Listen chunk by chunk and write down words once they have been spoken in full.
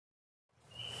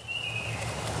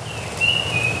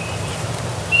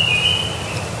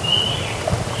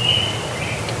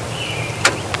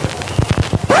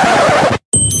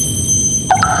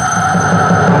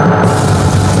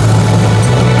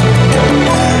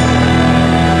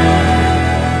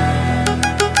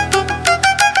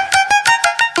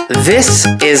This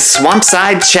is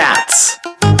Swampside Chats,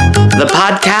 the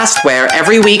podcast where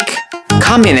every week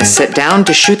communists sit down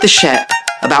to shoot the shit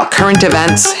about current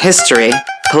events, history,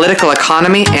 political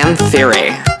economy, and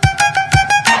theory.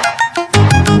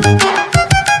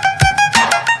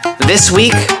 This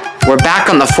week, we're back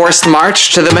on the forced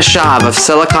march to the Moshav of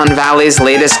Silicon Valley's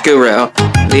latest guru,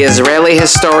 the Israeli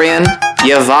historian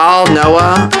Yuval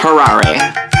Noah Harari.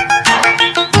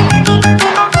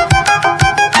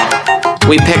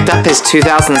 We picked up his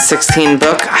 2016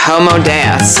 book, Homo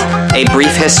Deus, A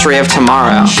Brief History of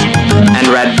Tomorrow, and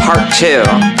read Part 2,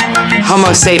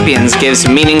 Homo Sapiens Gives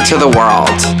Meaning to the World.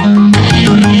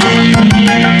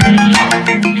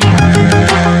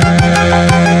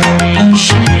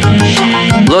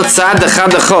 Lo tzad echad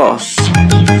lecho.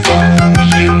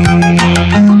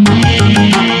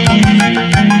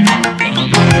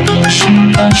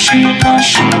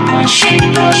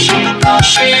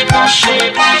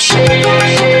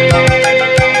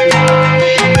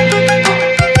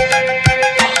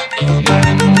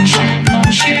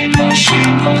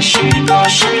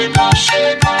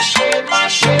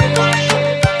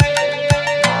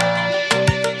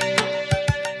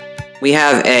 We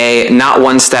have a not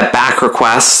one step back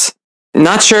request.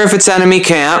 Not sure if it's enemy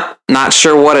camp. Not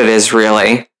sure what it is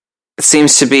really. It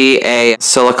seems to be a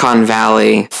Silicon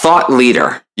Valley thought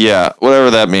leader. Yeah,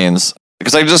 whatever that means.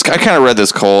 Because I kind of read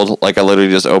this cold. Like I literally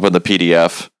just opened the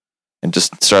PDF and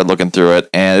just started looking through it.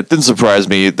 And it didn't surprise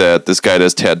me that this guy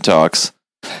does TED Talks.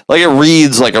 Like it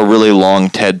reads like a really long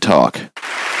TED Talk.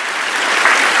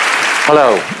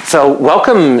 Hello. So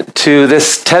welcome to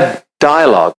this TED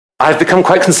Dialogue. I've become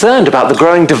quite concerned about the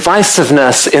growing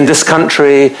divisiveness in this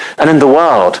country and in the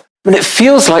world. And it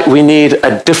feels like we need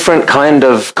a different kind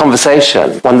of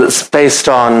conversation, one that's based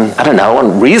on,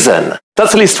 on reason.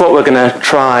 That's at least what we're going to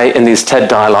try in these TED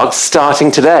Dialogues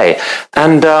starting today.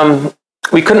 And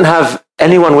we couldn't have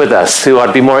anyone with us who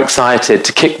I'd be more excited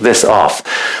to kick this off.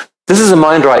 This is a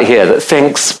mind right here that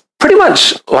thinks pretty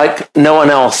much like no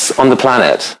one else on the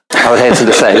planet, I would hasten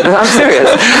to say.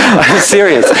 I'm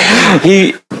serious.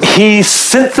 He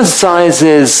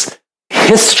synthesizes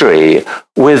history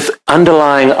with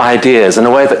underlying ideas in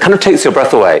a way that kind of takes your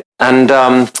breath away. And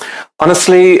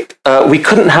honestly, we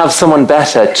couldn't have someone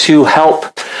better to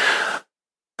help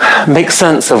make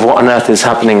sense of what on earth is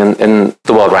happening in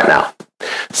the world right now.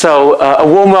 So a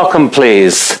warm welcome,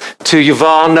 please, to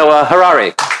Yuval Noah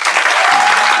Harari.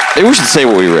 Maybe we should say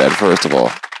what we read, first of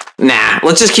all. Nah,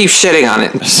 let's just keep shitting on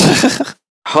it.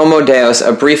 Homo Deus,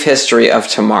 A Brief History of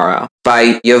Tomorrow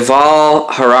by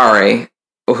Yuval Harari,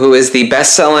 who is the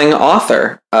best-selling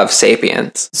author of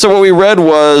Sapiens. So what we read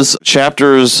was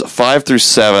chapters 5 through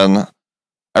 7.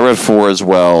 I read 4 as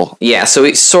well. Yeah, so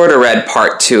we sort of read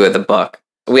part 2 of the book.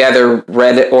 We either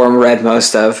read it or read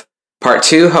most of. Part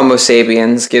 2, Homo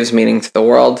Sapiens Gives Meaning to the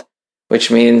World, which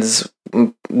means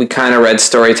we kind of read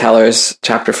Storytellers,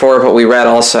 chapter 4, but we read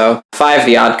also 5,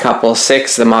 The Odd Couple,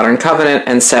 6, The Modern Covenant,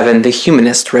 and 7, The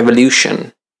Humanist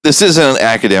Revolution. This isn't an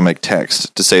academic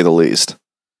text, to say the least.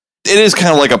 It is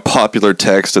kind of like a popular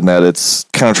text in that it's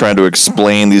kind of trying to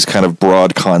explain these kind of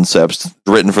broad concepts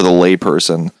written for the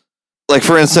layperson. Like,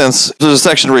 for instance, there's a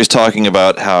section where he's talking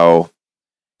about how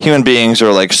human beings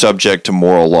are like subject to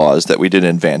moral laws that we didn't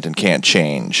invent and can't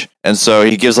change. And so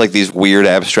he gives like these weird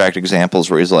abstract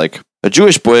examples where he's like, a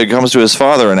Jewish boy comes to his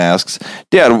father and asks,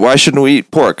 Dad, why shouldn't we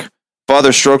eat pork?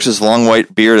 Father strokes his long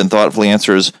white beard and thoughtfully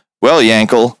answers, well,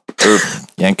 Yankel, or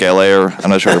Yankele, or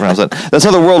I'm not sure how to pronounce that. That's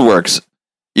how the world works.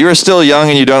 You are still young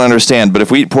and you don't understand, but if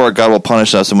we eat pork, God will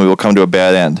punish us and we will come to a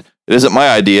bad end. It isn't my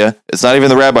idea. It's not even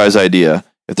the rabbi's idea.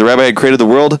 If the rabbi had created the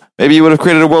world, maybe he would have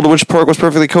created a world in which pork was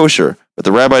perfectly kosher. But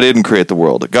the rabbi didn't create the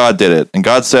world. God did it. And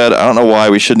God said, I don't know why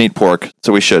we shouldn't eat pork,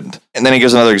 so we shouldn't. And then he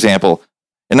gives another example.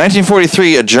 In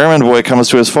 1943, a German boy comes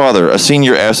to his father, a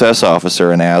senior SS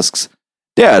officer, and asks,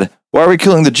 Dad, why are we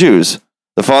killing the Jews?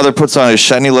 The father puts on his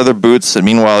shiny leather boots and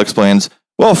meanwhile explains,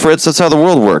 well, Fritz, that's how the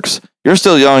world works. You're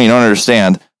still young, you don't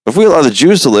understand. But if we allow the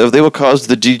Jews to live, they will cause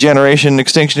the degeneration and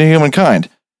extinction of humankind.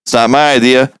 It's not my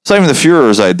idea. It's not even the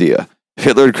Führer's idea. If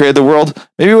Hitler had created the world,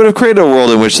 maybe he would have created a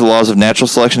world in which the laws of natural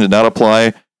selection did not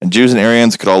apply, and Jews and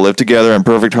Aryans could all live together in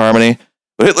perfect harmony.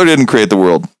 But Hitler didn't create the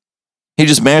world. He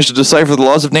just managed to decipher the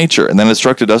laws of nature and then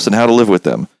instructed us in how to live with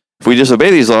them. If we disobey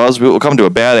these laws, we will come to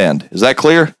a bad end. Is that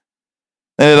clear?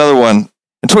 And another one.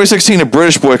 In 2016, a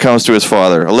British boy comes to his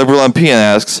father, a liberal MP, and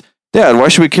asks, Dad, why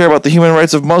should we care about the human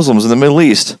rights of Muslims in the Middle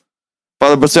East?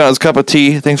 Father puts down his cup of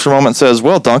tea, thinks for a moment, and says,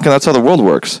 well, Duncan, that's how the world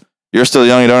works. You're still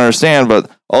young, you don't understand, but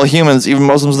all humans, even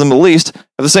Muslims in the Middle East, have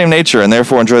the same nature and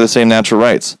therefore enjoy the same natural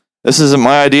rights. This isn't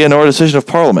my idea nor a decision of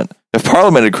Parliament. If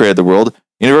Parliament had created the world,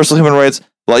 universal human rights,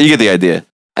 well, you get the idea.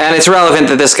 And it's relevant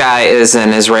that this guy is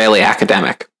an Israeli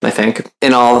academic, I think,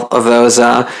 in all of those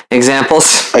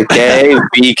examples. A gay,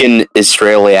 vegan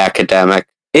Israeli academic.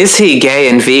 Is he gay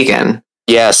and vegan?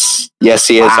 Yes, he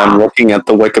is. Wow. I'm looking at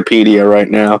the Wikipedia right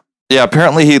now. Yeah,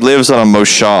 apparently he lives on a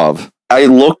moshav. I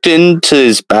looked into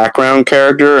his background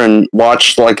character and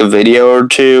watched like a video or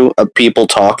two of people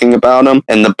talking about him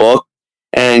in the book.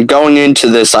 And going into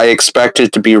this, I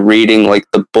expected to be reading like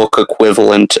the book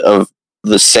equivalent of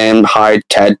the Sam Hyde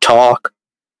TED Talk,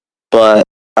 but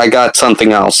I got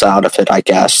something else out of it, I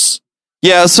guess.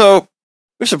 Yeah, so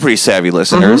we're some pretty savvy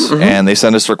listeners, and they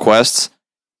send us requests.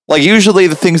 Like, usually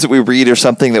the things that we read are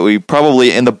something that we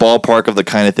probably in the ballpark of the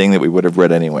kind of thing that we would have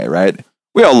read anyway, right?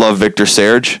 We all love Victor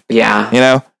Serge. Yeah. You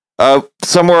know?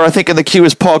 Somewhere, I think, in the queue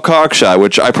is Paul Cockshaw,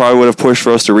 which I probably would have pushed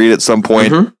for us to read at some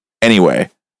point anyway,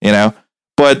 you know?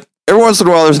 But every once in a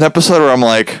while, there's an episode where I'm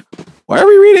like, why are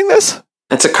we reading this?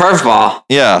 It's a curveball.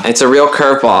 Yeah. It's a real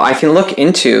curveball. I can look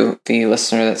into the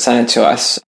listener that sent it to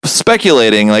us.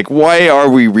 Speculating, like, why are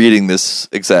we reading this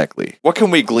exactly? What can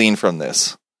we glean from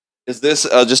this? Is this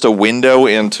just a window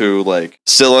into, like,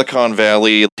 Silicon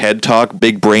Valley TED Talk,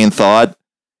 big brain thought?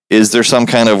 Is there some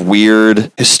kind of weird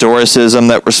historicism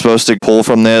that we're supposed to pull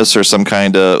from this, or some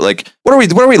kind of, like, what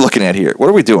are we looking at here? What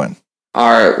are we doing?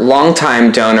 Our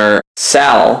longtime donor,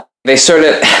 Sal, they sort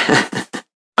of...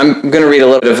 I'm going to read a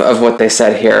little bit of what they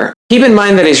said here. Keep in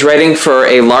mind that he's writing for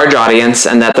a large audience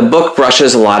and that the book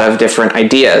brushes a lot of different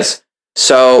ideas.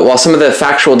 So while some of the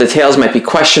factual details might be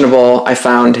questionable, I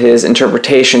found his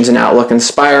interpretations and outlook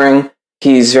inspiring.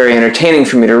 He's very entertaining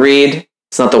for me to read.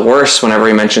 It's not the worst whenever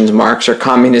he mentions Marx or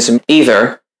communism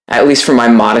either, at least from my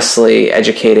modestly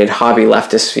educated hobby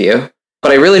leftist view.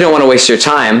 But I really don't want to waste your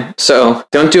time, so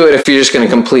don't do it if you're just going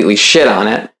to completely shit on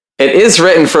it. It is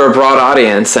written for a broad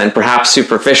audience and perhaps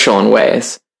superficial in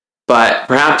ways, but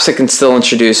perhaps it can still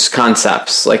introduce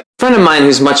concepts. Like a friend of mine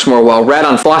who's much more well-read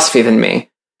on philosophy than me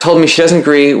told me she doesn't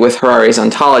agree with Harari's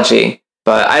ontology,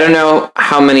 but I don't know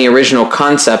how many original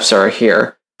concepts are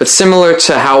here. But similar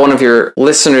to how one of your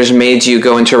listeners made you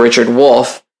go into Richard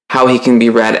Wolff, how he can be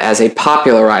read as a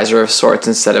popularizer of sorts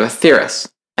instead of a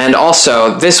theorist. And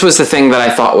also, this was the thing that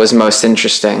I thought was most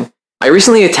interesting. I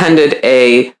recently attended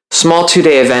a small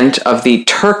 2-day event of the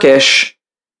Turkish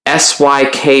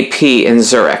SYKP in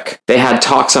Zurich. They had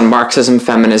talks on Marxism,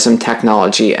 feminism,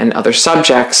 technology, and other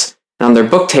subjects. And on their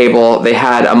book table, they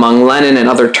had, among Lenin and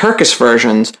other Turkish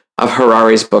versions of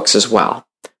Harari's books as well.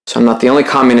 So I'm not the only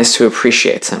communist who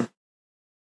appreciates him.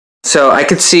 So I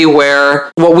could see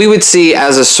where what we would see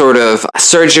as a sort of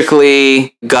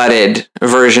surgically gutted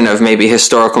version of maybe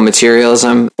historical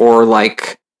materialism, or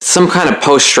like some kind of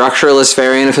post-structuralist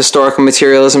variant of historical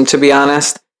materialism, to be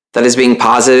honest, that is being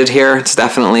posited here. It's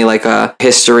definitely like a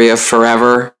history of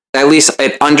forever. At least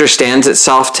it understands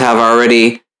itself to have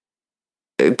already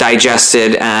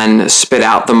digested and spit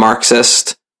out the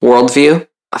Marxist worldview.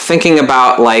 Thinking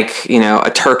about, like, you know, a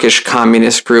Turkish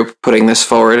communist group putting this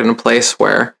forward in a place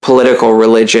where political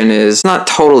religion is not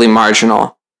totally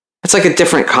marginal. It's like a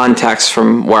different context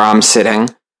from where I'm sitting,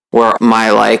 where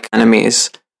my, like,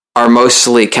 enemies are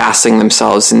mostly casting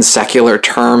themselves in secular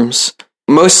terms,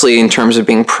 mostly in terms of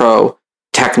being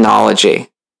pro-technology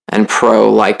and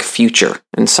pro, like, future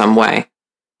in some way.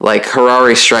 Like,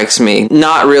 Harari strikes me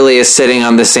not really as sitting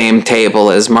on the same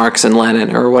table as Marx and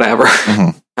Lenin or whatever.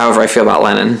 However I feel about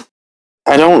Lenin.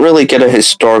 I don't really get a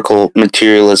historical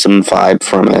materialism vibe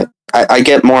from it. I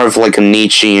get more of like a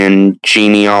Nietzschean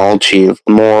genealogy of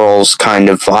morals kind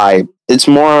of vibe. It's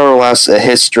more or less a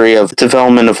history of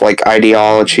development of like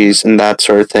ideologies and that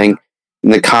sort of thing in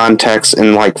the context,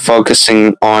 and like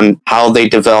focusing on how they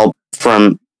develop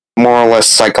from more or less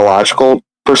psychological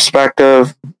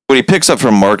perspective. What he picks up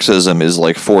from Marxism is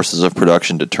like forces of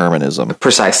production determinism.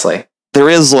 Precisely. There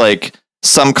is like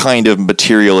some kind of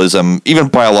materialism, even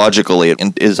biologically,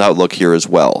 in his outlook here as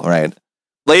well, right?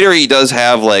 Later, he does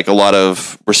have like a lot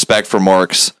of respect for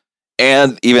Marx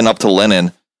and even up to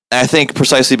Lenin. And I think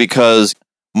precisely because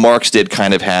Marx did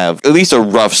kind of have at least a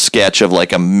rough sketch of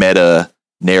like a meta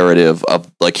narrative of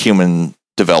like human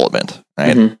development,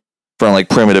 right? From like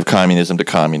primitive communism to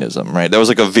communism, right? That was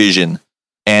like a vision.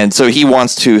 And so he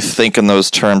wants to think in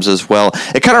those terms as well.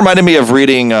 It kind of reminded me of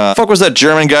reading, fuck was that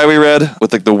German guy we read?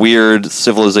 With like the weird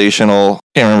civilizational,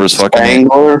 can't remember his fucking name.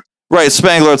 Spangler? Right,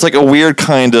 Spangler. It's like a weird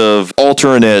kind of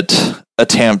alternate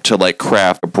attempt to like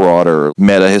craft a broader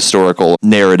meta-historical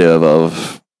narrative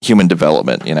of human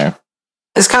development, you know?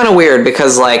 It's kind of weird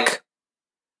because, like,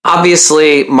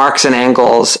 obviously Marx and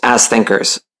Engels as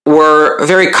thinkers were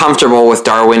very comfortable with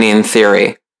Darwinian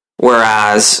theory.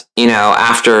 Whereas, you know,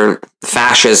 after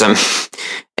fascism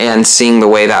and seeing the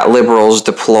way that liberals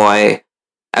deploy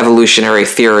evolutionary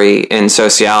theory in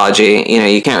sociology.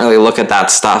 You can't really look at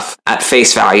that stuff at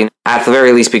face value. At the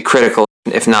very least, be critical,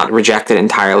 if not reject it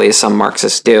entirely, as some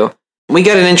Marxists do. We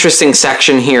get an interesting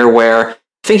section here where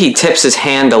I think he tips his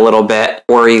hand a little bit,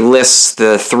 where he lists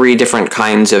the 3 different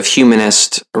kinds of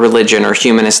humanist religion or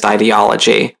humanist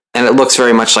ideology. And it looks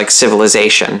very much like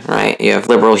civilization, right? You have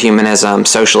liberal humanism,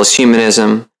 socialist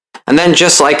humanism. And then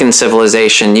just like in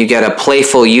civilization, you get a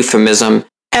playful euphemism,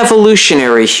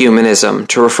 evolutionary humanism,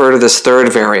 to refer to this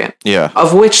third variant. Yeah.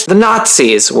 Of which the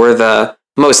Nazis were the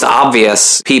most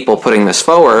obvious people putting this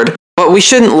forward. But we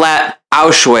shouldn't let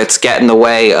Auschwitz get in the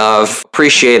way of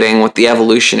appreciating what the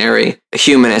evolutionary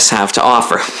humanists have to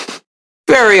offer.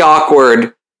 Very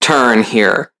awkward turn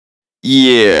here.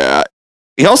 Yeah.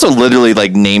 He also literally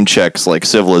name checks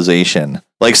Civilization.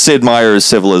 Like Sid Meier's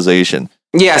Civilization.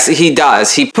 Yes, he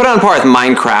does. He put on par with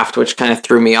Minecraft, which kind of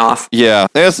threw me off. Yeah,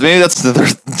 maybe that's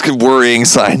the worrying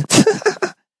sign,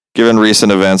 given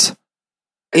recent events.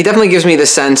 He definitely gives me the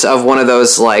sense of one of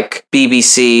those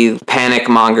BBC panic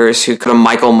mongers who kind of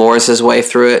Michael Moores his way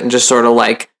through it and just sort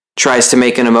of tries to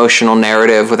make an emotional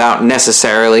narrative without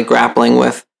necessarily grappling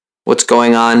with what's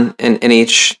going on in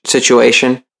each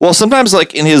situation. Well, sometimes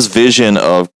in his vision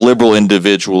of liberal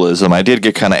individualism, I did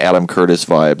get kind of Adam Curtis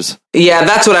vibes. Yeah,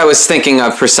 that's what I was thinking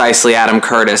of precisely, Adam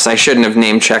Curtis. I shouldn't have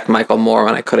name-checked Michael Moore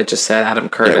when I could have just said Adam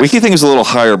Curtis. Yeah, we keep things a little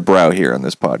higher brow here on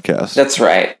this podcast. That's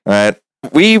right. All right.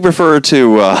 We refer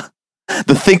to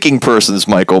the thinking person's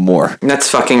Michael Moore.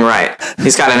 That's fucking right.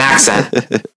 He's got an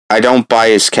accent. I don't buy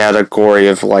his category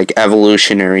of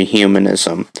evolutionary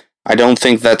humanism. I don't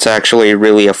think that's actually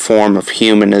really a form of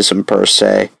humanism per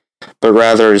se, but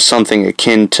rather is something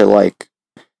akin to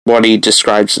what he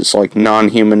describes as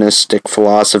non-humanistic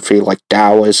philosophy, like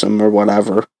Taoism or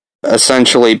whatever.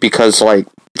 Essentially because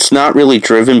it's not really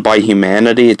driven by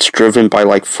humanity, it's driven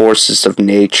by forces of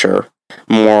nature,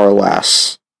 more or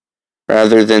less,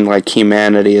 rather than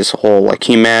humanity as a whole.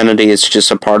 Humanity is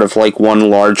just a part of one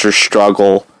larger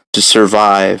struggle to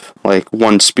survive,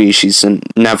 one species in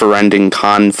never-ending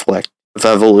conflict of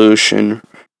evolution.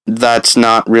 That's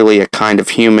not really a kind of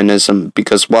humanism,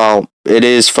 because while it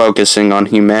is focusing on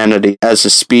humanity as a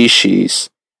species,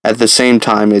 at the same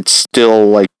time it's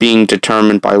still being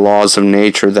determined by laws of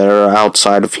nature that are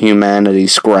outside of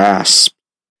humanity's grasp.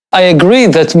 I agree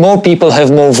that more people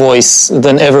have more voice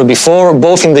than ever before,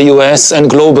 both in the US and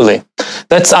globally.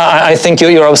 I think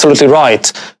you're absolutely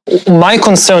right. My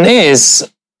concern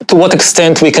is to what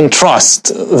extent we can trust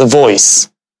the voice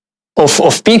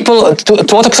of people,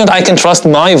 to what extent I can trust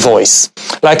my voice.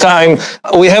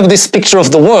 We have this picture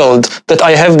of the world that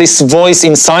I have this voice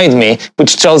inside me,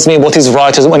 which tells me what is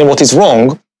right and what is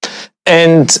wrong.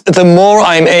 And the more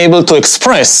I'm able to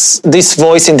express this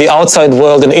voice in the outside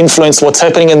world and influence what's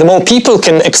happening, and the more people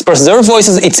can express their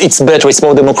voices, it's better, it's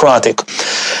more democratic.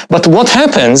 But what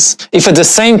happens if at the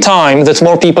same time that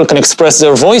more people can express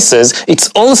their voices,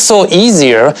 it's also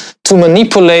easier to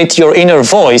manipulate your inner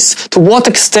voice? To what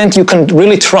extent you can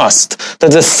really trust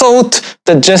that the thought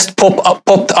that just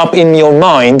popped up in your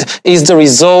mind is the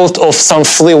result of some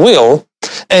free will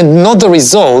and not the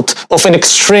result of an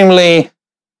extremely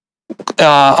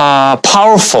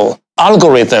powerful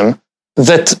algorithm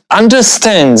that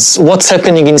understands what's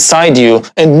happening inside you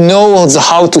and knows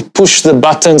how to push the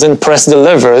buttons and press the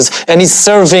levers and is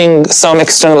serving some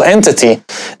external entity,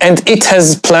 and it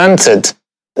has planted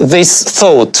this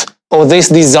thought or this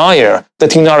desire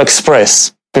that you now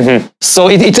express. Mm-hmm. So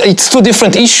it's two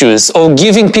different issues of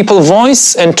giving people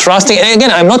voice and trusting. And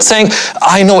again, I'm not saying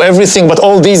I know everything, but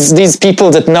all these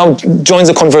people that now join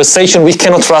the conversation, we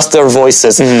cannot trust their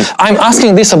voices. Mm-hmm. I'm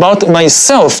asking this about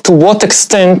myself, to what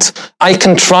extent I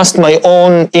can trust my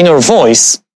own inner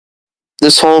voice.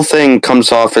 This whole thing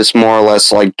comes off as more or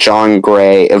less like John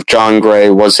Gray, if John Gray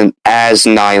wasn't as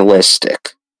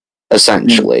nihilistic,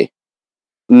 essentially.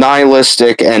 Mm-hmm.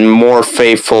 Nihilistic and more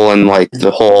faithful in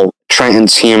the whole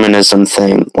transhumanism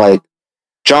thing.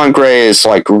 John Gray is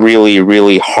really,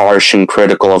 really harsh and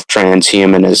critical of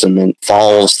transhumanism and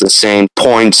follows the same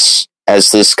points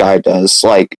as this guy does.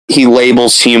 He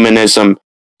labels humanism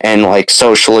and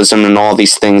socialism and all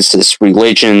these things as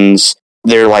religions.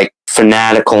 They're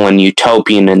fanatical and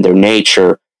utopian in their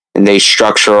nature, and they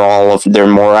structure all of their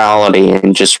morality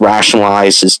and just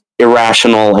rationalizes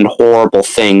irrational and horrible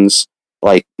things.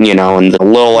 And the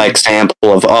little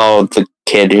example of, the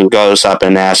kid who goes up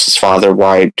and asks his father,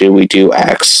 why do we do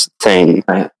X thing?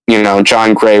 Right.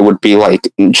 John Gray would be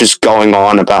just going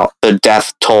on about the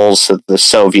death tolls of the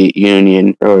Soviet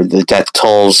Union or the death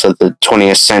tolls of the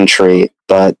 20th century.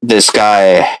 But this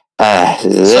guy.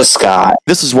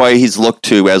 This is why he's looked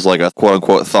to as a quote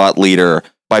unquote thought leader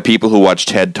by people who watch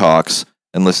TED Talks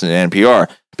and listening to NPR,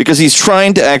 because he's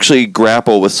trying to actually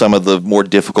grapple with some of the more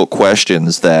difficult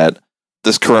questions that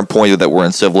this current point that we're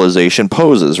in civilization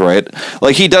poses, right?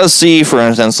 Like, he does see, for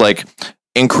instance, like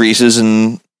increases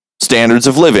in standards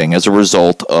of living as a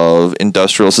result of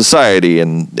industrial society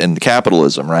and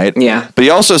capitalism, right? Yeah. But he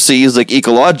also sees, like,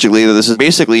 ecologically, that this is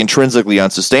basically intrinsically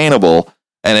unsustainable.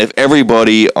 And if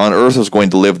everybody on Earth was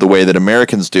going to live the way that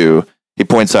Americans do, he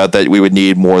points out that we would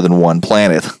need more than one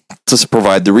planet to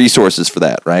provide the resources for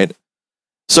that, right?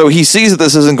 So he sees that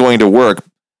this isn't going to work.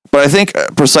 But I think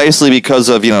precisely because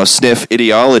of, sniff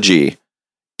ideology,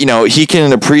 he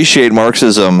can appreciate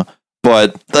Marxism,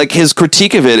 but like his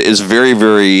critique of it is very,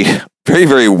 very, very,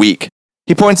 very weak.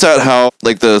 He points out how,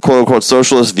 like, the quote-unquote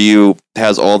socialist view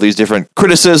has all these different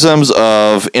criticisms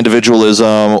of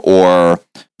individualism or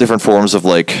different forms of,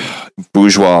 like,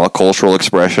 bourgeois cultural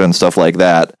expression, stuff like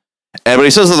that. But he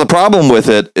says that the problem with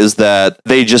it is that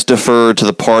they just defer to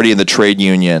the party and the trade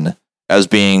union as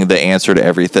being the answer to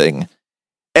everything.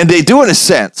 And they do in a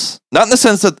sense, not in the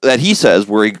sense that he says,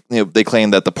 where they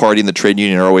claim that the party and the trade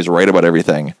union are always right about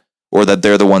everything, or that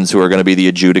they're the ones who are going to be the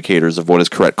adjudicators of what is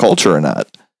correct culture or not.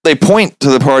 They point to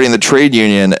the party and the trade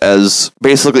union as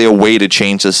basically a way to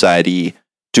change society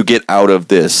to get out of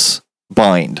this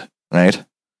bind, right?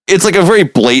 It's like a very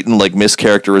blatant, like,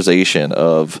 mischaracterization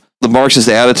of the Marxist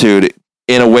attitude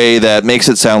in a way that makes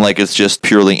it sound like it's just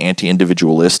purely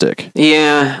anti-individualistic.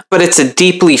 Yeah, but it's a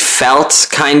deeply felt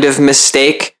kind of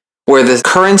mistake, where the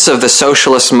currents of the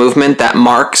socialist movement that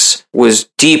Marx was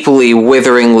deeply,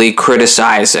 witheringly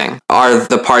criticizing are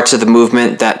the parts of the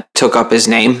movement that took up his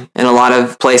name in a lot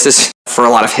of places for a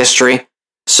lot of history.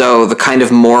 So the kind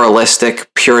of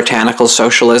moralistic, puritanical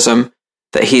socialism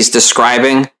that he's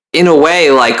describing, in a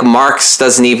way, like, Marx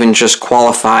doesn't even just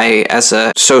qualify as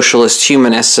a socialist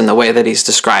humanist in the way that he's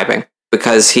describing,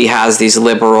 because he has these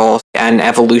liberal and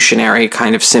evolutionary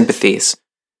kind of sympathies.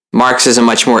 Marx is a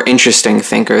much more interesting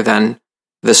thinker than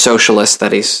the socialist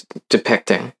that he's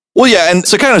depicting. Well, yeah, and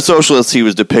the kind of socialists he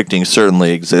was depicting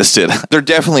certainly existed. There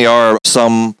definitely are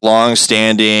some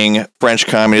long-standing French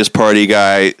Communist Party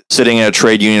guy sitting in a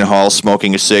trade union hall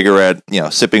smoking a cigarette,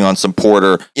 sipping on some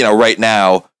porter, right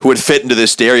now, who would fit into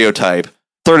this stereotype.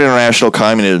 Third International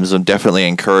Communism definitely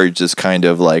encouraged this kind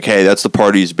of like, hey, that's the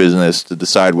party's business to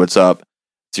decide what's up.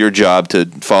 It's your job to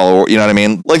follow, you know what I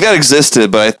mean? Like, that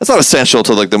existed, but that's not essential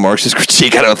to, like, the Marxist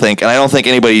critique, I don't think. And I don't think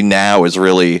anybody now is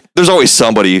really... There's always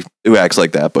somebody who acts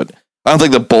like that, but I don't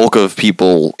think the bulk of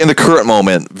people in the current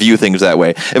moment view things that way.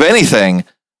 If anything,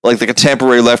 like, the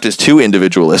contemporary left is too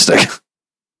individualistic.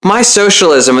 My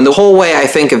socialism and the whole way I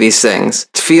think of these things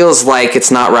feels like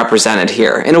it's not represented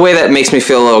here. In a way that makes me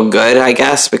feel a little good, I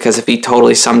guess, because if he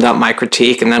totally summed up my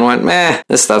critique and then went, meh,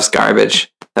 this stuff's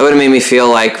garbage, that would have made me feel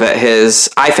like that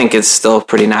I think it's still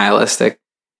pretty nihilistic.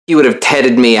 He would have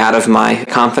TED'd me out of my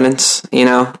confidence, You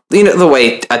know the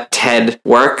way a TED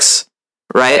works,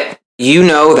 right? You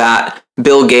know that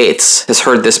Bill Gates has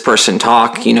heard this person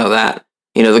talk. You know that,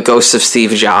 the ghost of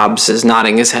Steve Jobs is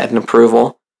nodding his head in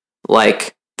approval.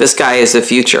 Like, this guy is the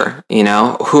future,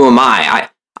 Who am I?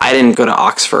 I didn't go to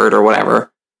Oxford or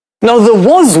whatever. Now, there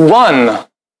was one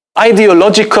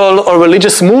ideological or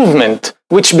religious movement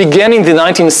which began in the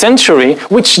 19th century,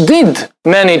 which did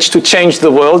manage to change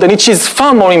the world, and which is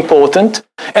far more important.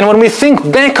 And when we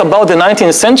think back about the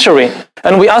 19th century,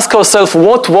 and we ask ourselves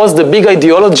what was the big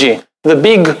ideology, the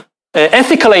big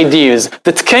ethical ideas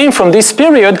that came from this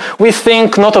period, we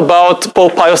think not about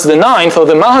Pope Pius IX or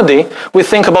the Mahdi, we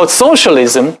think about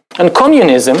socialism and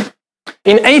communism.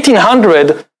 In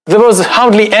 1800, there was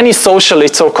hardly any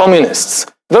socialists or communists,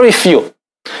 very few.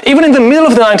 Even in the middle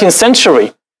of the 19th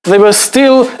century, there was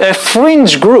still a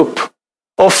fringe group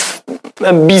of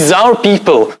bizarre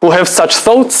people who have such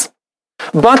thoughts.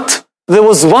 But there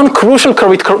was one crucial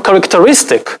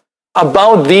characteristic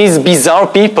about these bizarre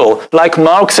people, like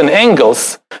Marx and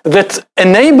Engels, that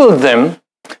enabled them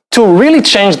to really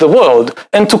change the world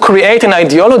and to create an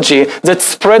ideology that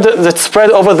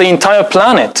spread over the entire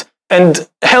planet and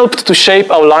helped to shape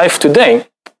our life today.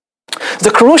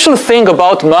 The crucial thing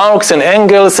about Marx and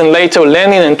Engels and later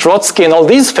Lenin and Trotsky and all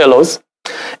these fellows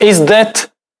is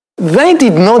that they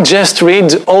did not just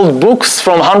read old books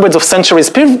from hundreds of centuries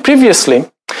previously.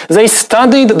 They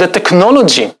studied the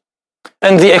technology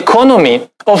and the economy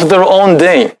of their own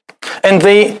day. And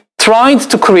they tried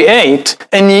to create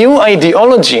a new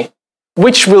ideology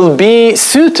which will be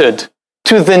suited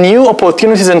to the new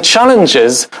opportunities and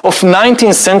challenges of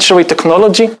 19th century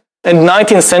technology and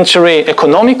 19th century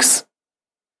economics.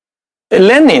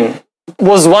 Lenin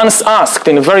was once asked,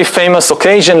 in a very famous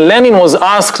occasion, Lenin was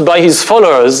asked by his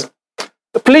followers,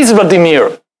 please,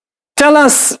 Vladimir, tell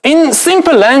us in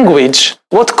simple language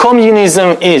what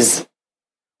communism is.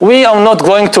 We are not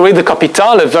going to read the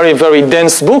Capital, a very, very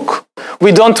dense book.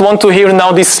 We don't want to hear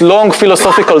now this long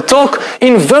philosophical talk.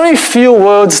 In very few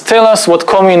words, tell us what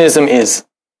communism is.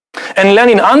 And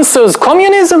Lenin answers,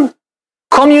 communism?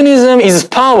 Communism is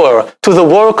power to the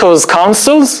workers'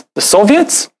 councils, the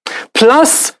Soviets,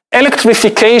 plus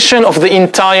electrification of the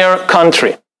entire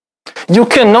country. You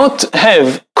cannot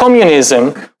have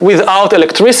communism without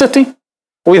electricity,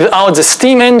 without the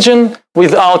steam engine,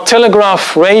 without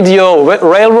telegraph, radio,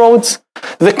 railroads.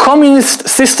 The communist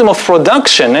system of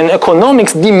production and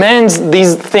economics demands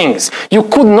these things. You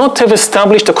could not have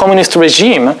established a communist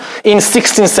regime in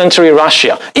 16th century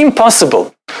Russia.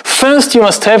 Impossible. First, you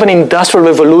must have an industrial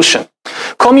revolution.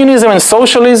 Communism and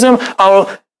socialism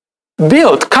are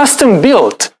built, custom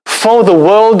built for the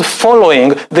world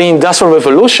following the industrial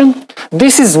revolution.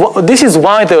 This is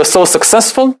why they are so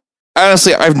successful.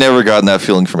 Honestly, I've never gotten that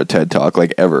feeling from a TED Talk,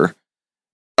 like, ever.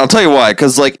 I'll tell you why,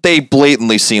 because, like, they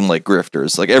blatantly seem like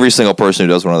grifters, like every single person who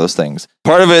does one of those things.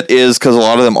 Part of it is because a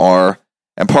lot of them are,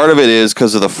 and part of it is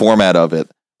because of the format of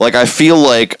it. Like, I feel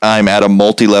like I'm at a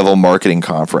multi-level marketing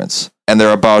conference, and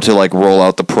they're about to, like, roll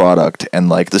out the product and,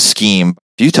 like, the scheme.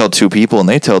 You tell two people and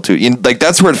they tell two. Like,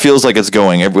 that's where it feels like it's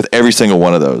going with every single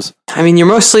one of those. I mean, you're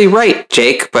mostly right,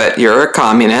 Jake, but you're a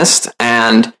communist,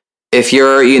 and if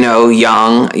you're,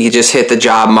 young, you just hit the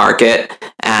job market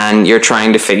and you're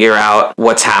trying to figure out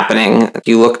what's happening,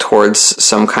 you look towards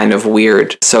some kind of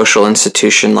weird social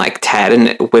institution like TED, and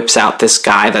it whips out this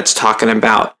guy that's talking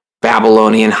about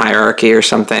Babylonian hierarchy or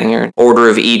something, or Order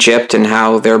of Egypt and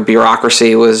how their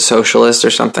bureaucracy was socialist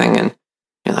or something. And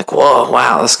you're like, whoa,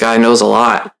 wow, this guy knows a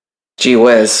lot. Gee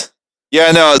whiz.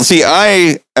 Yeah, no, see,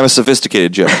 I am a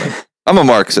sophisticated gentleman. I'm a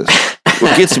Marxist.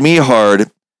 What gets me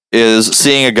hard is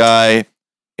seeing a guy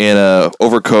in a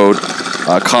overcoat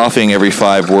coughing every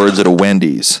 5 words at a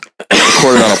Wendy's,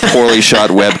 recorded on a poorly shot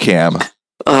webcam.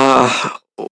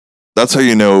 That's how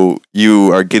you know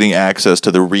you are getting access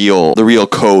to the real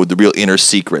code, the real inner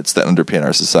secrets that underpin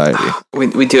our society.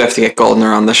 We do have to get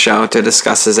Goldner on the show to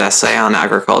discuss his essay on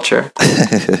agriculture.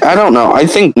 I don't know. I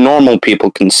think normal people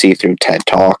can see through TED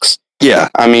Talks. Yeah.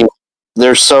 I mean,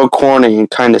 they're so corny and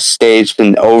kind of staged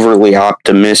and overly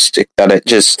optimistic that it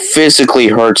just physically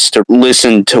hurts to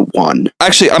listen to one.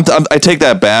 Actually, I take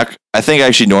that back. I think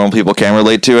actually normal people can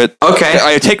relate to it. Okay.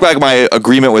 I take back my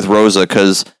agreement with Rosa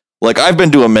because, like, I've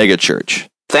been to a mega church.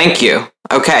 Thank you.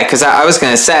 Okay, because I was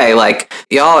going to say, like,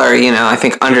 y'all are, I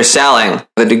think underselling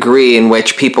the degree in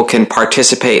which people can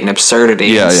participate in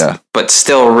absurdities, but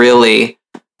still really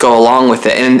go along with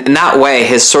it. And in that way,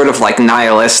 his sort of like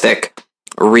nihilistic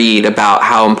read about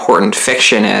how important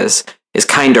fiction is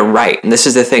kind of right. And this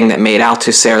is the thing that made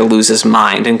Althusser lose his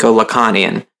mind and go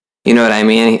Lacanian. You know what I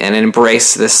mean? And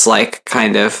embrace this like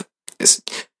kind of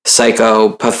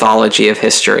psychopathology of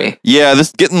history. Yeah,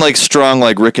 this getting like strong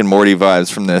like Rick and Morty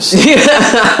vibes from this.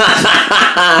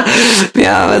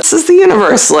 Yeah, this is the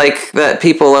universe like that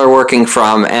people are working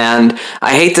from. And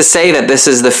I hate to say that this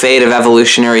is the fate of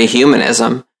evolutionary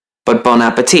humanism, but bon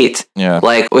appetit. Yeah.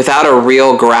 Like, without a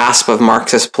real grasp of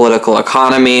Marxist political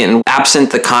economy and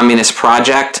absent the communist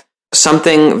project,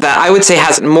 something that I would say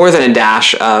has more than a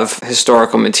dash of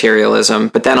historical materialism,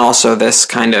 but then also this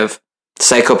kind of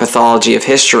psychopathology of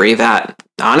history that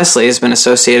honestly has been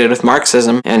associated with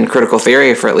Marxism and critical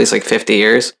theory for at least like 50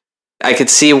 years. I could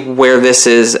see where this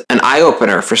is an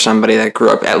eye-opener for somebody that grew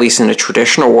up at least in a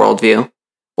traditional worldview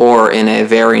or in a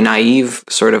very naive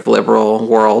sort of liberal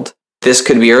world. This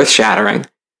could be earth-shattering.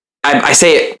 I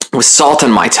say it with salt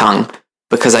on my tongue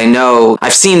because I know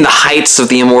I've seen the heights of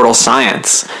the immortal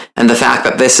science, and the fact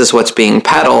that this is what's being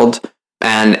peddled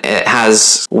and it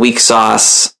has weak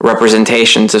sauce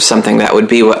representations of something that would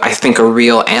be what I think a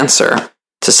real answer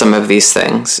to some of these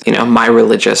things, my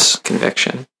religious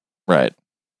conviction. Right.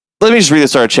 Let me just read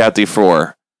this out of chapter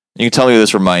 4. You can tell me what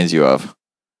this reminds you of.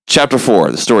 Chapter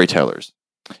 4, the storytellers.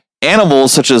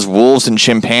 Animals such as wolves and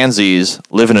chimpanzees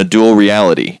live in a dual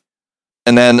reality.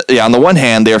 And then, on the one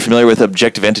hand, they are familiar with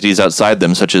objective entities outside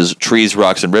them, such as trees,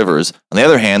 rocks, and rivers. On the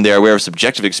other hand, they are aware of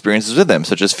subjective experiences with them,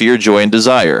 such as fear, joy, and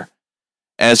desire.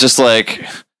 And it's just like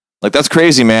that's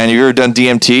crazy, man. You ever done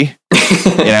DMT?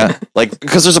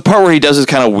 Because there's a part where he does this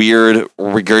kind of weird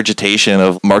regurgitation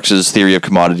of Marx's theory of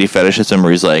commodity fetishism,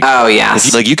 where he's like, oh,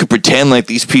 yes. You could pretend like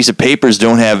these pieces of papers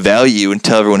don't have value and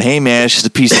tell everyone, hey, man, it's just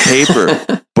a piece of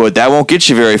paper. But that won't get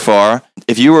you very far.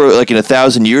 If you were like in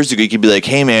 1,000 years ago, you could be like,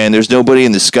 hey, man, there's nobody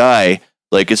in the sky.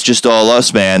 Like, it's just all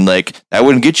us, man. Like, that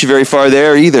wouldn't get you very far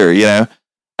there either,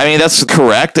 I mean, that's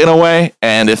correct in a way.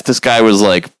 And if this guy was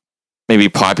like maybe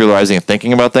popularizing and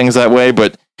thinking about things that way,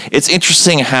 but it's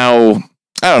interesting how,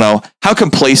 I don't know, how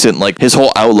complacent like his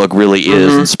whole outlook really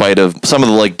is in spite of some of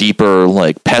the like deeper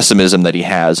like pessimism that he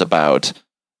has about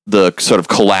the sort of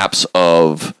collapse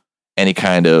of any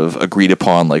kind of agreed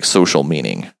upon like social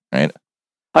meaning, right?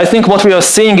 I think what we are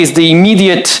seeing is the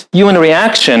immediate human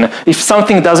reaction. If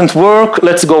something doesn't work,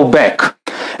 let's go back.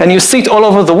 And you see it all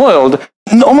over the world.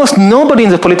 Almost nobody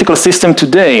in the political system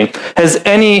today has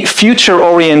any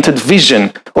future-oriented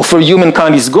vision of where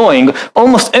humankind is going.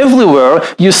 Almost everywhere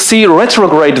you see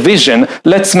retrograde vision.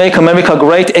 Let's make America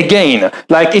great again.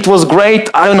 Like it was great,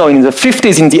 I don't know, in the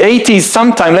 50s, in the 80s,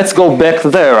 sometime, let's go back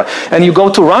there. And you go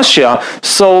to Russia.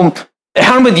 So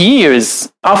 100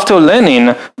 years after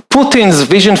Lenin, Putin's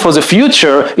vision for the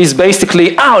future is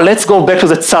basically, let's go back to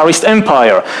the Tsarist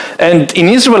empire. And in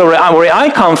Israel, where I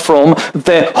come from,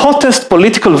 the hottest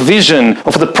political vision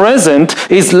of the present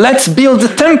is let's build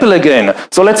the temple again.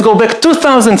 So let's go back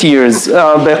 2,000 years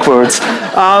backwards.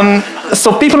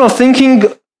 So people are thinking,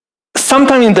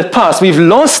 sometime in the past, we've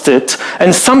lost it,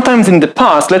 and sometimes in the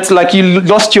past, like you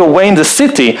lost your way in the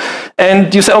city,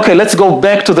 and you say, okay, let's go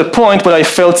back to the point where I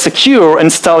felt secure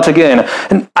and start again.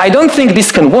 And I don't think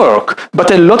this can work,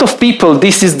 but a lot of people,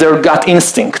 this is their gut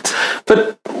instinct.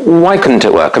 But why couldn't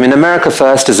it work? I mean, America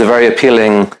First is a very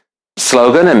appealing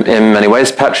slogan in many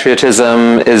ways.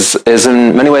 Patriotism is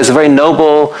in many ways a very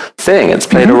noble thing. It's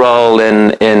played a role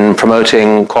in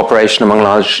promoting cooperation among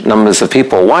large numbers of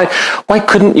people. Why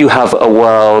couldn't you have a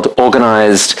world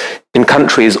organized in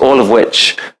countries, all of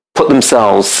which put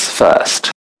themselves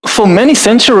first? For many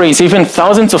centuries, even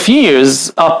thousands of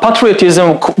years,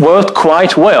 patriotism worked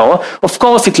quite well. Of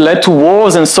course, it led to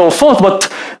wars and so forth,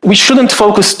 but we shouldn't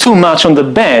focus too much on the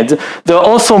bad. There are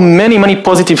also many, many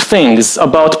positive things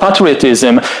about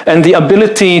patriotism and the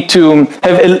ability to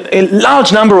have a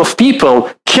large number of people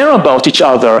care about each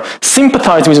other,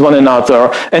 sympathize with one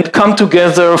another, and come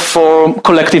together for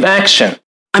collective action.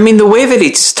 I mean, the way that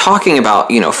he's talking about,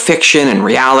 fiction and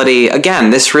reality,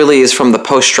 again, this really is from the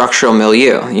post-structural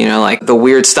milieu, like the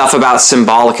weird stuff about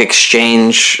symbolic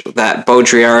exchange that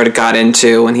Baudrillard got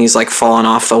into when he's like falling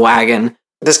off the wagon.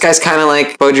 This guy's kind of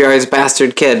like Baudrillard's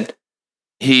bastard kid.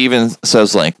 He even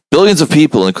says like, billions of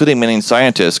people, including many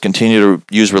scientists, continue to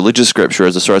use religious scripture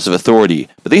as a source of authority,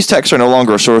 but these texts are no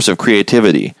longer a source of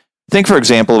creativity. Think, for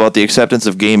example, about the acceptance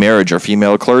of gay marriage or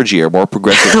female clergy or more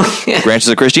progressive branches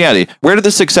of Christianity. Where did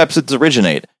this acceptance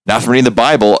originate? Not from reading the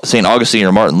Bible, St. Augustine,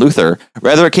 or Martin Luther.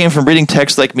 Rather, it came from reading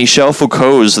texts like Michel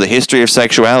Foucault's The History of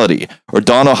Sexuality or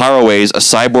Donna Haraway's A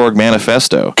Cyborg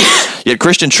Manifesto. Yet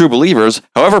Christian true believers,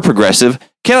 however progressive,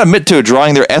 cannot admit to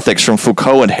drawing their ethics from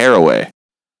Foucault and Haraway.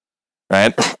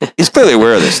 Right? He's clearly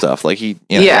aware of this stuff. Like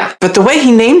Yeah, but the way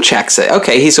he name checks it,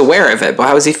 okay, he's aware of it, but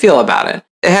how does he feel about it?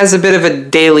 It has a bit of a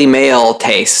Daily Mail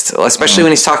taste, especially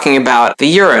when he's talking about the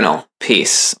urinal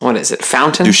piece. What is it?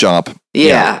 Fountain? Duchamp.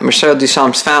 Yeah, Marcel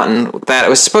Duchamp's Fountain. That it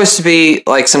was supposed to be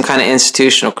like some kind of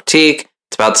institutional critique.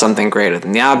 It's about something greater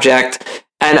than the object.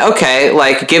 And okay,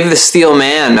 like give the steel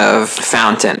man of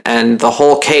Fountain and the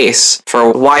whole case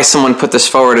for why someone put this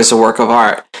forward as a work of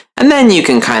art. And then you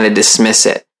can kind of dismiss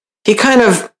it. He kind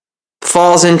of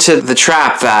falls into the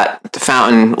trap that the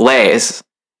Fountain lays.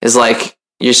 Is like,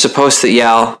 you're supposed to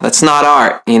yell, that's not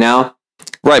art,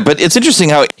 Right, but it's interesting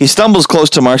how he stumbles close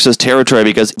to Marxist territory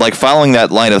because, like, following that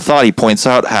line of thought, he points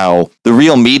out how the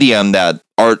real medium that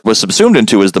art was subsumed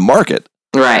into is the market.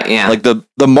 Right, yeah. Like, the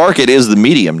market is the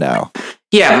medium now.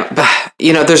 Yeah,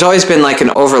 but, there's always been, like, an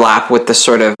overlap with the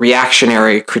sort of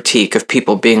reactionary critique of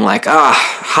people being like,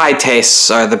 high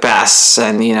tastes are the best,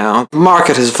 and,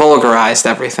 market has vulgarized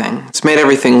everything. It's made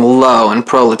everything low and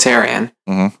proletarian.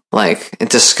 Mm-hmm. Like, it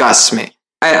disgusts me.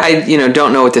 I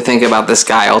don't know what to think about this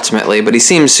guy ultimately, but he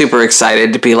seems super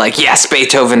excited to be like, yes,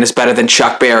 Beethoven is better than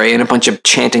Chuck Berry and a bunch of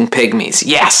chanting pygmies.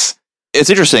 Yes. It's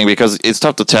interesting because it's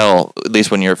tough to tell, at least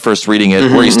when you're first reading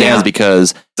it, where he stands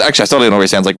because, actually, I still don't know where he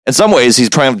stands. Like, in some ways, he's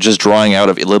trying just drawing out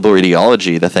of liberal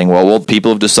ideology the thing, well,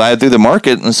 people have decided through the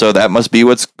market, and so that must be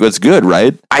what's good,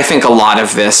 right? I think a lot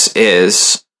of this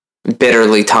is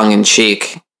bitterly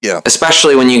tongue-in-cheek. Yeah.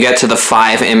 Especially when you get to the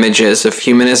 5 images of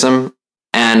humanism.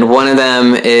 And one of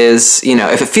them is,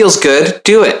 if it feels good,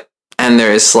 do it. And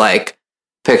there's like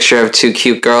picture of 2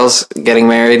 cute girls getting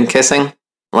married and kissing.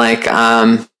 Like,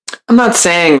 I'm not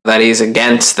saying that he's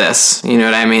against this, you know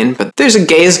what I mean? But there's a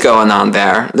gaze going on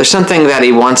there. There's something that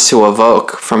he wants to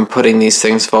evoke from putting these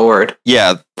things forward.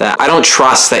 Yeah. That I don't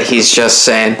trust that he's just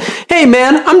saying, hey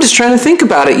man, I'm just trying to think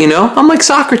about it, I'm like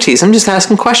Socrates, I'm just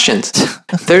asking questions.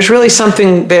 There's really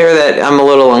something there that I'm a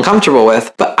little uncomfortable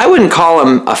with, but I wouldn't call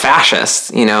him a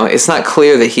fascist, It's not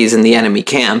clear that he's in the enemy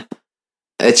camp.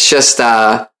 It's just,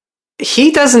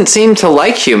 he doesn't seem to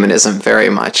like humanism very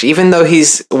much, even though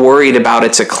he's worried about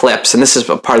its eclipse. And this is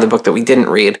a part of the book that we didn't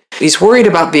read. He's worried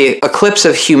about the eclipse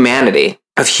of humanity,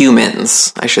 of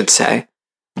humans, I should say,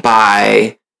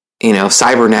 by,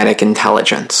 cybernetic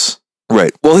intelligence.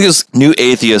 Right. Well, his new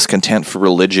atheist contempt for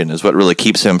religion is what really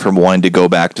keeps him from wanting to go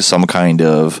back to some kind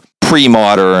of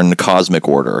pre-modern cosmic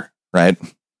order, right?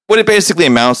 What it basically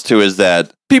amounts to is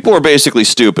that people were basically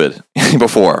stupid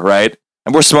before, right?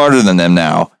 And we're smarter than them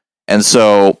now. And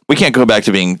so we can't go back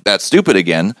to being that stupid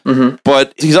again. Mm-hmm.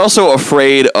 But he's also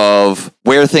afraid of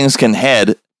where things can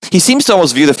head. He seems to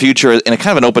almost view the future in a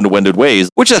kind of an open-winded way,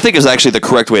 which I think is actually the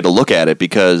correct way to look at it,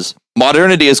 because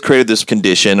modernity has created this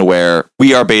condition where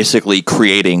we are basically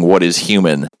creating what is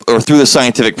human, or through the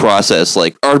scientific process,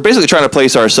 are basically trying to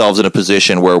place ourselves in a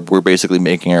position where we're basically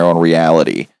making our own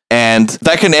reality. And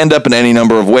that can end up in any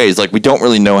number of ways. We don't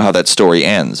really know how that story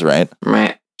ends, right?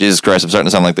 Right. Jesus Christ, I'm starting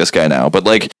to sound like this guy now. But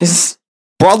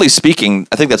broadly speaking,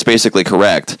 I think that's basically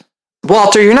correct.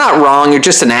 Walter, you're not wrong. You're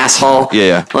just an asshole.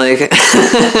 Yeah.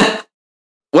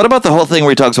 What about the whole thing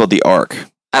where he talks about the Ark?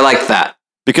 I like that.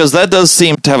 Because that does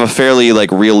seem to have a fairly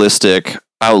realistic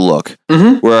outlook.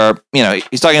 Mm-hmm. Where,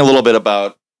 he's talking a little bit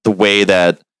about the way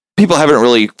that people haven't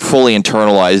really fully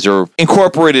internalized or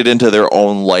incorporated into their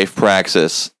own life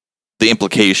praxis the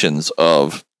implications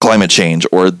of climate change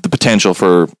or the potential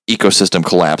for ecosystem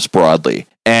collapse broadly.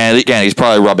 And again, he's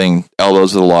probably rubbing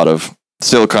elbows with a lot of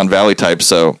Silicon Valley types,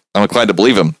 so I'm inclined to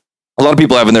believe him. A lot of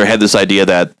people have in their head this idea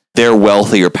that they're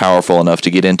wealthy or powerful enough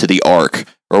to get into the Ark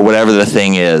or whatever the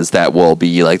thing is that will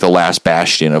be the last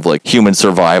bastion of human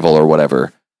survival or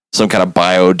whatever. Some kind of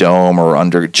biodome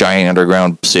or giant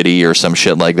underground city or some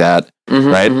shit like that,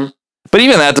 right? Mm-hmm. But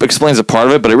even that explains a part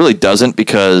of it, but it really doesn't,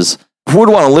 because who would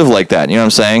want to live like that? You know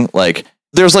what I'm saying?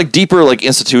 There's deeper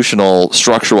institutional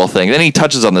structural things. And he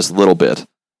touches on this a little bit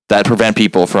that prevent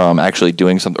people from actually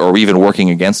doing something or even working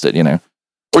against it,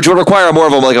 which would require more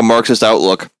of a Marxist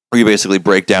outlook where you basically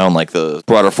break down the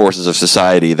broader forces of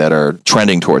society that are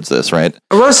trending towards this, right?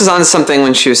 Rose is on something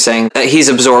when she was saying that he's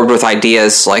absorbed with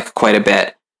ideas quite a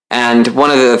bit. And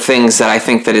one of the things that I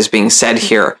think that is being said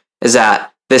here is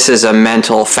that this is a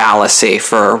mental fallacy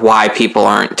for why people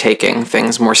aren't taking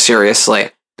things more seriously.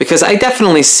 Because I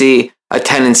definitely see a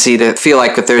tendency to feel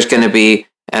like that there's going to be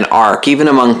an arc, even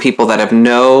among people that have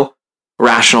no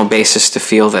rational basis to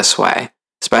feel this way,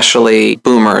 especially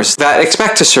boomers that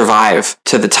expect to survive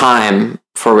to the time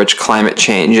for which climate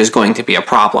change is going to be a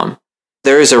problem.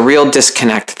 There is a real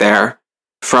disconnect there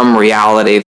from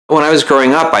reality. When I was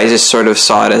growing up, I just sort of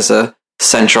saw it as a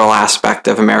central aspect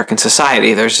of American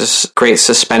society. There's this great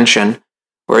suspension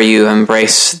where you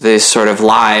embrace these sort of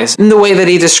lies in the way that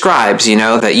he describes,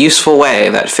 that useful way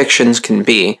that fictions can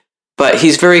be. But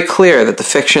he's very clear that the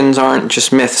fictions aren't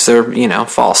just myths, they're,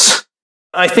 false.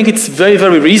 I think it's very,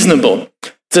 very reasonable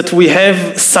that we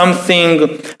have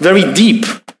something very deep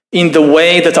in the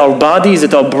way that our bodies,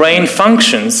 that our brain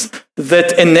functions,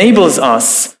 that enables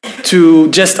us to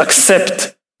just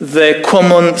accept the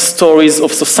common stories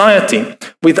of society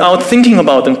without thinking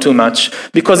about them too much.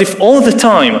 Because if all the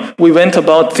time we went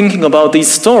about thinking about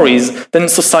these stories, then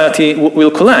society will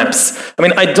collapse.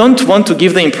 I don't want to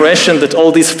give the impression that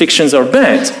all these fictions are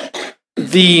bad.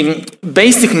 The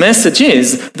basic message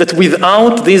is that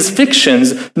without these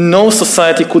fictions, no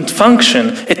society could function,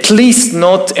 at least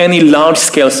not any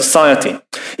large-scale society.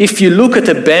 If you look at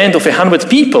a band of 100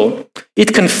 people,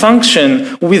 it can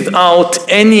function without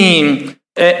any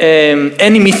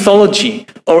mythology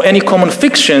or any common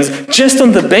fictions, just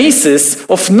on the basis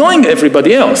of knowing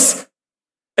everybody else.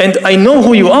 And I know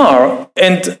who you are,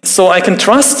 and so I can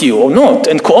trust you or not,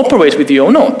 and cooperate with you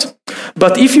or not.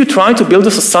 But if you try to build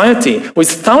a society with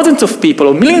thousands of people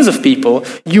or millions of people,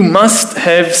 you must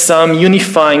have some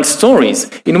unifying stories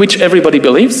in which everybody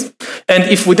believes. And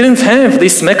if we didn't have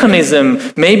this mechanism,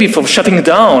 maybe for shutting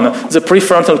down the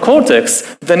prefrontal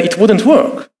cortex, then it wouldn't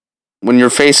work. When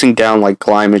you're facing down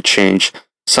climate change,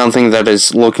 something that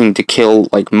is looking to kill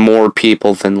more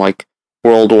people than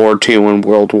World War II and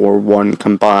World War I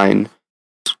combined,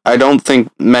 I don't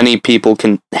think many people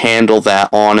can handle that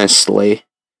honestly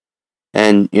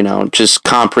and, just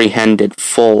comprehend it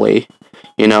fully,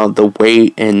 the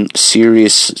weight and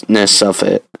seriousness of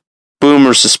it.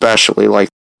 Boomers especially,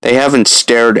 they haven't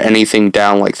stared anything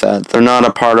down like that. They're not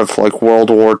a part of World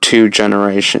War II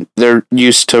generation. They're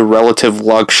used to relative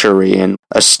luxury and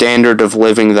a standard of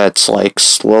living that's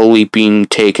slowly being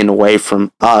taken away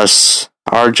from us,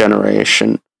 our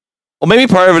generation. Well, maybe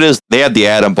part of it is they had the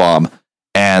atom bomb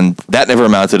and that never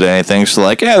amounted to anything. So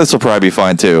this will probably be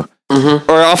fine too.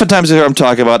 Mm-hmm. Or oftentimes I hear them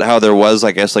talk about how there was,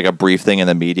 I guess, a brief thing in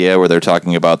the media where they're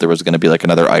talking about there was going to be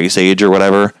another ice age or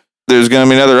whatever. there's going to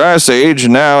be another ice age,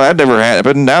 and now that never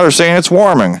happened. Now they're saying it's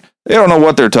warming. They don't know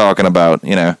what they're talking about,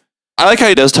 you know. I like how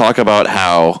he does talk about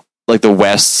how, like, the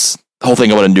West's whole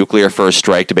thing about a nuclear first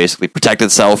strike to basically protect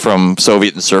itself from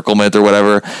Soviet encirclement or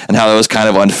whatever, and how that was kind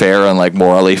of unfair and, like,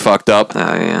 morally fucked up. Oh,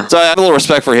 yeah. So I have a little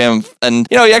respect for him. And,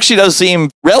 you know, he actually does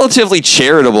seem relatively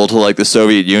charitable to, like, the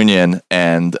Soviet Union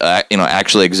and, you know,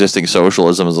 actually existing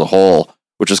socialism as a whole,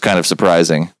 which is kind of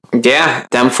surprising. Yeah,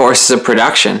 them forces of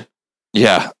production.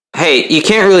 Yeah. Hey, you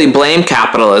can't really blame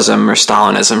capitalism or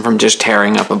Stalinism from just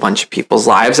tearing up a bunch of people's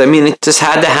lives. I mean, it just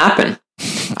had to happen.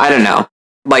 I don't know.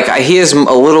 Like, he has a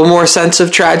little more sense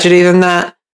of tragedy than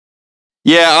that.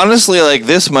 Yeah, honestly, like,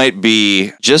 this might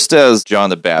be just as John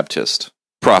the Baptist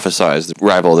prophesied the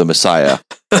arrival of the Messiah.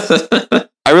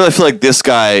 I really feel like this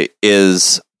guy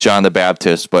is John the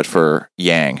Baptist, but for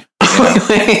Yang. You know?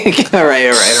 all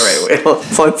right. Wait,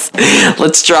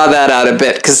 let's draw that out a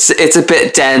bit, because it's a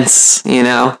bit dense, you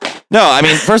know? No, I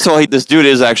mean, first of all, this dude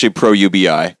is actually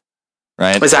pro-UBI,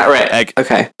 right? Is that right?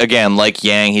 Okay. Again, like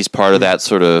Yang, he's part of that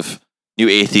sort of new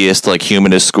atheist, like,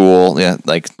 humanist school, yeah,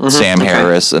 like Sam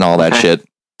Harris and all that shit.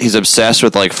 He's obsessed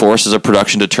with, like, forces of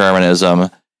production determinism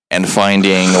and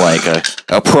finding, like,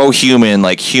 a pro-human,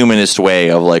 like, humanist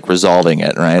way of, like, resolving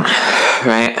it, right?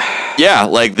 Right. Yeah,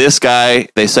 like, this guy,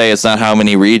 they say it's not how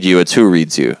many read you, it's who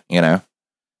reads you, you know?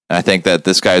 And I think that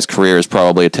this guy's career is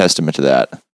probably a testament to that.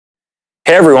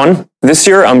 Hey everyone, this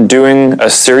year I'm doing a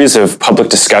series of public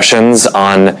discussions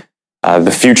on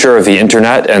the future of the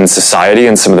internet and society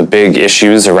and some of the big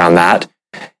issues around that.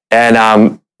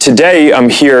 And today I'm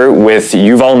here with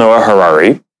Yuval Noah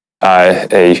Harari,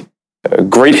 a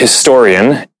great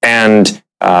historian and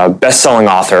best-selling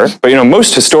author. But, you know,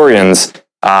 most historians,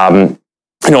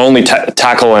 only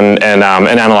tackle and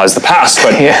analyze the past.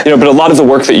 But, but a lot of the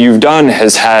work that you've done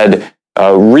has had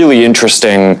really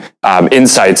interesting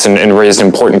insights and raised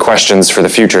important questions for the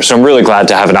future. So I'm really glad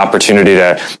to have an opportunity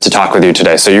to talk with you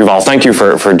today. So Yuval, thank you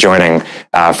for joining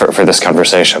for this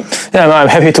conversation. Yeah, no, I'm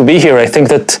happy to be here. I think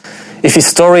that if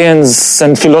historians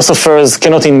and philosophers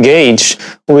cannot engage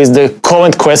with the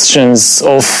current questions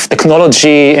of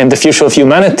technology and the future of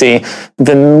humanity,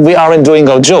 then we aren't doing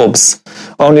our jobs.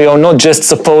 We are not just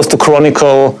supposed to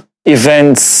chronicle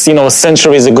events,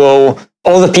 centuries ago.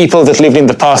 All the people that lived in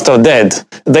the past are dead.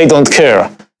 They don't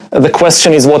care. The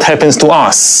question is what happens to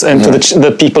us and to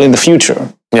the people in the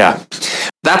future. Yeah.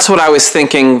 That's what I was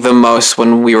thinking the most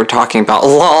when we were talking about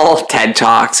LOL, TED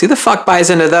Talks. Who the fuck buys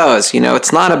into those?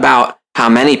 It's not about how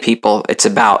many people. It's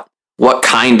about what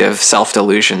kind of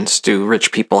self-delusions do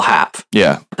rich people have?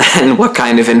 Yeah. And what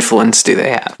kind of influence do they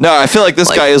have? No, I feel like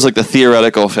this guy is like the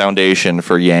theoretical foundation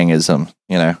for Yangism.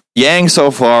 Yang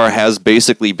so far has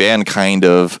basically been kind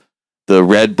of the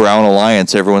red-brown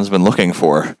alliance everyone's been looking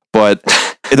for. But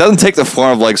it doesn't take the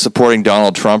form of like supporting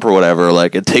Donald Trump or whatever.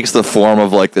 Like it takes the form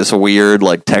of like this weird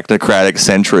like technocratic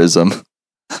centrism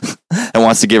and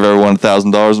wants to give everyone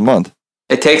 $1,000 a month.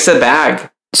 It takes a bag.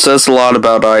 Says a lot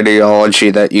about ideology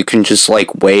that you can just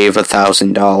like wave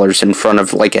 $1,000 in front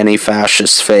of like any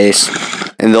fascist's face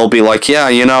and they'll be like, yeah,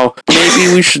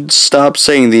 maybe we should stop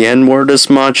saying the N-word as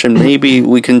much and maybe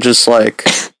we can just like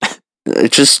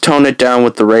just tone it down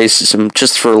with the racism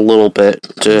just for a little bit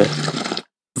to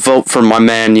vote for my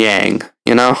man Yang,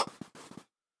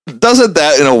 Doesn't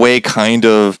that in a way kind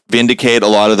of vindicate a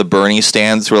lot of the Bernie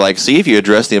stands who are like, see, if you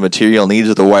address the material needs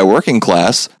of the white working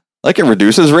class, like it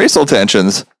reduces racial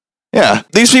tensions. Yeah.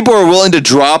 These people are willing to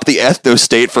drop the ethno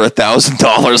state for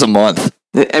 $1,000 a month.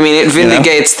 I mean, it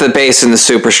vindicates the base and the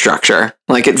superstructure.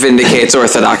 Like it vindicates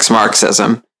orthodox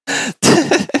Marxism.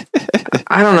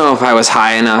 I don't know if I was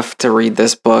high enough to read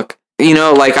this book.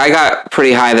 I got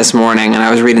pretty high this morning and I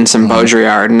was reading some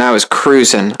Baudrillard and I was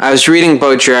cruising. I was reading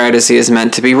Baudrillard as he is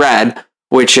meant to be read,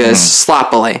 which is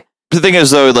sloppily. The thing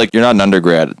is, though, like, you're not an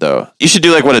undergrad, though. You should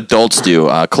do, like, what adults do.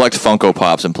 Collect Funko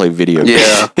Pops and play video games.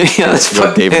 Yeah. That's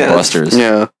like David Buster's.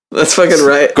 Yeah. That's fucking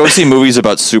right. Go see movies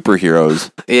about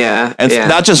superheroes. Yeah. And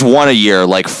not just one a year,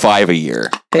 like 5 a year.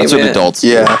 That's what adults do.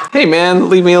 Yeah. Hey, man,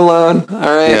 leave me alone.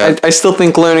 All right. Yeah. I still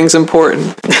think learning's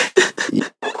important.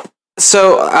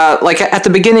 So, at the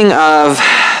beginning of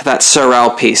that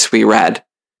Sorel piece we read,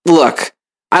 look,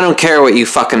 I don't care what you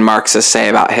fucking Marxists say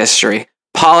about history.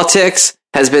 Politics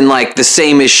has been like the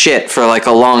same as shit for like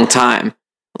a long time.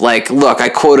 Like, look, I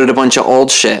quoted a bunch of old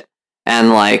shit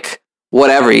and like,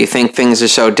 whatever, you think things are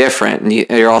so different and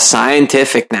you're all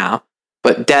scientific now,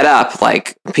 but dead up,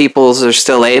 like peoples are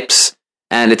still apes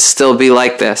and it's still be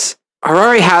like this.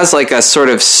 Harari has like a sort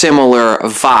of similar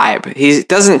vibe. He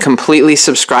doesn't completely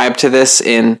subscribe to this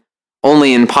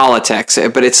only in politics,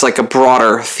 but it's like a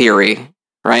broader theory,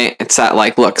 right? It's that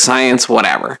like, look, science,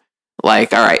 whatever.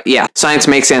 Like, all right, yeah, science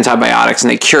makes antibiotics and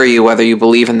they cure you whether you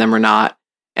believe in them or not.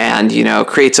 And,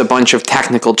 creates a bunch of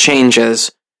technical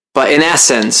changes. But in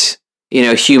essence,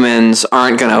 humans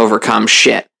aren't going to overcome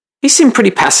shit. He seemed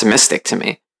pretty pessimistic to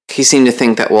me. He seemed to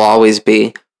think that we'll always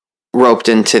be roped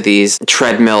into these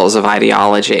treadmills of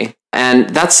ideology. And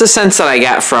that's the sense that I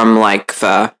get from, like,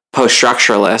 the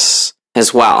post-structuralists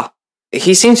as well.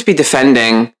 He seems to be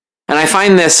defending, and I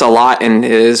find this a lot in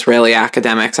Israeli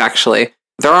academics, actually.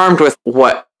 They're armed with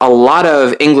what a lot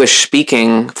of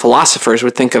English-speaking philosophers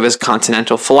would think of as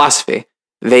continental philosophy.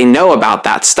 They know about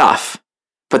that stuff,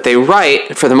 but they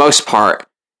write, for the most part,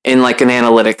 in like an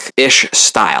analytic-ish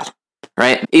style,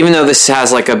 right? Even though this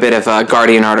has like a bit of a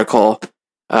Guardian article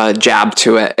jab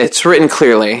to it, it's written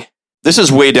clearly. This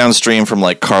is way downstream from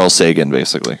like Carl Sagan,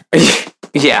 basically.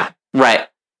 Yeah, right.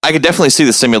 I could definitely see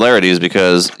the similarities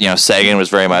because, Sagan was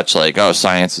very much like, oh,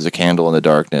 science is a candle in the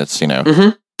darkness,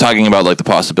 talking about like the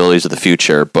possibilities of the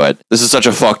future. But this is such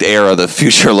a fucked era. The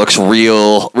future looks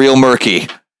real murky.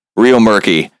 What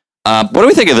do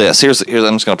we think of this? Here's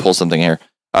I'm just going to pull something here.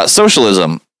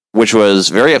 Socialism, which was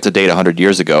very up to date 100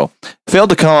 years ago, failed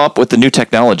to come up with the new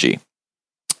technology.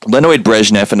 Leonid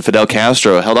Brezhnev and Fidel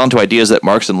Castro held on to ideas that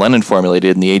Marx and Lenin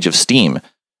formulated in the age of steam.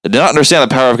 They did not understand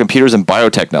the power of computers and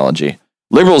biotechnology.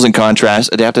 Liberals, in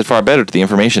contrast, adapted far better to the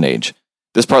information age.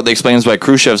 This partly explains why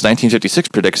Khrushchev's 1956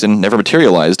 prediction never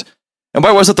materialized, and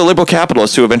why was it the liberal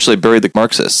capitalists who eventually buried the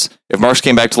Marxists? If Marx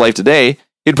came back to life today,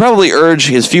 he'd probably urge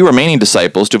his few remaining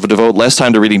disciples to devote less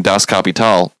time to reading Das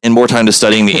Kapital and more time to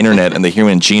studying the internet and the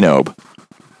human genome.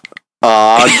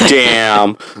 Aw,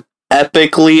 damn.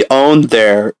 Epically owned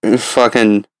there.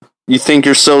 Fucking... You think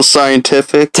you're so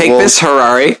scientific? Take this,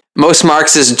 Harari. Most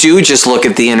Marxists do just look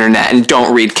at the internet and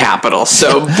don't read Capital,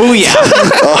 so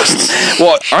booyah.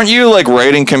 Well, aren't you like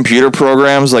writing computer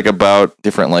programs like about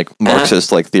different like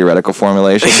Marxist like theoretical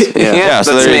formulations? Yeah,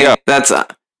 so there you go. That's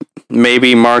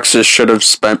maybe Marxists should have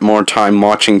spent more time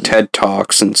watching TED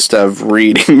Talks instead of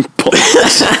reading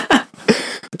books.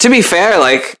 To be fair,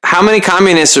 like, how many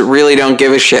communists really don't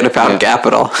give a shit about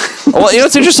Capital? Well,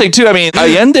 it's interesting, too. I mean,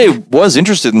 Allende was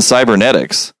interested in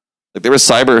cybernetics. Like, there was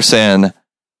CyberSyn,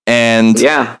 and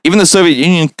even the Soviet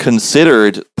Union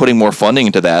considered putting more funding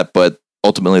into that, but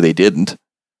ultimately they didn't,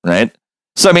 right?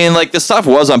 So, I mean, like, this stuff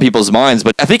was on people's minds,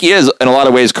 but I think he is, in a lot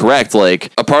of ways, correct.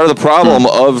 Like, a part of the problem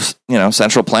of,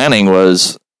 central planning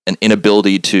was an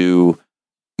inability to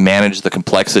manage the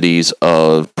complexities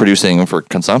of producing for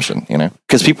consumption,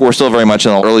 because people were still very much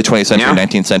in the early 20th century,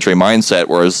 19th century mindset,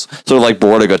 whereas sort of like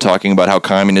Bordiga talking about how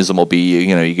communism will be,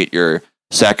 you get your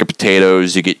sack of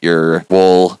potatoes, you get your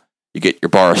wool, you get your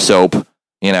bar of soap,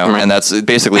 and that's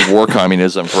basically war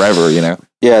communism forever,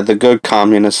 Yeah, the good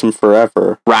communism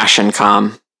forever. Ration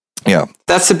com. Yeah.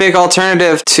 That's the big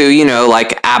alternative to,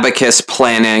 like abacus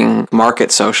planning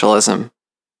market socialism,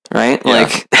 right? Yeah.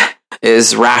 Like...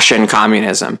 is ration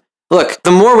communism. Look,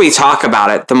 the more we talk about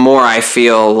it, the more I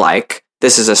feel like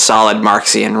this is a solid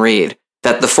Marxian read,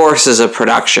 that the forces of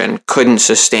production couldn't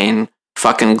sustain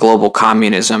fucking global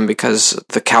communism because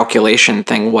the calculation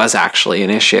thing was actually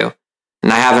an issue.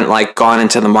 And I haven't like gone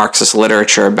into the Marxist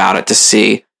literature about it to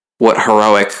see what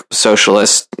heroic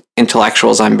socialist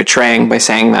intellectuals I'm betraying by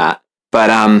saying that. But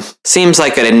seems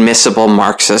like an admissible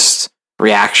Marxist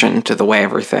reaction to the way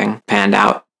everything panned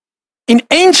out. In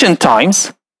ancient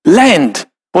times, land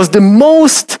was the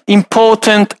most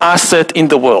important asset in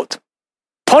the world.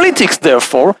 Politics,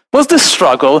 therefore, was the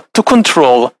struggle to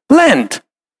control land.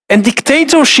 And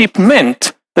dictatorship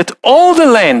meant that all the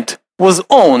land was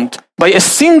owned by a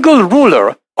single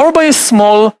ruler or by a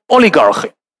small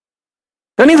oligarchy.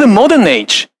 Then in the modern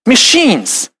age,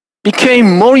 machines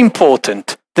became more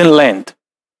important than land.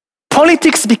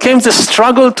 Politics became the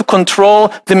struggle to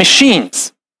control the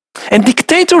machines. And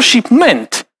dictatorship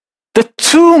meant that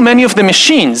too many of the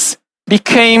machines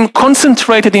became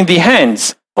concentrated in the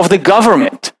hands of the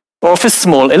government or of a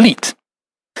small elite.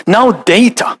 Now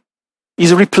data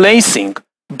is replacing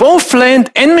both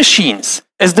land and machines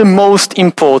as the most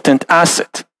important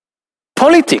asset.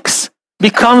 Politics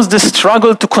becomes the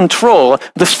struggle to control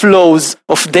the flows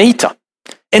of data.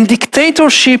 And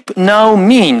dictatorship now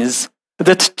means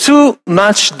that too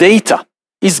much data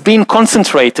is being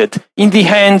concentrated in the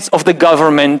hands of the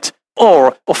government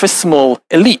or of a small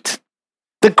elite.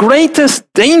 The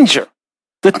greatest danger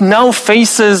that now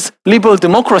faces liberal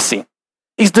democracy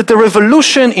is that the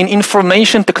revolution in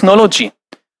information technology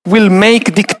will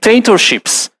make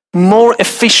dictatorships more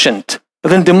efficient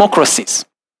than democracies.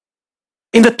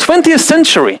 In the 20th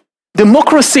century,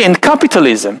 democracy and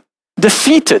capitalism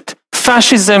defeated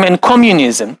fascism and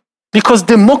communism because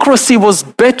democracy was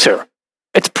better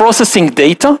at processing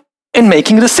data and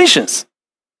making decisions.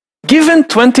 Given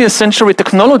 20th century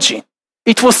technology,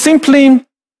 it was simply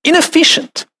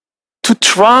inefficient to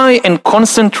try and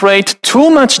concentrate too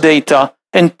much data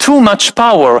and too much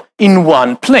power in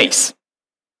one place.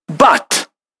 But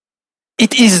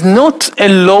it is not a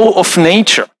law of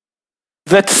nature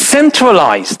that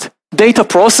centralized data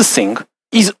processing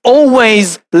is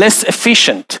always less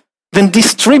efficient than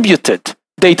distributed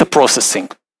data processing.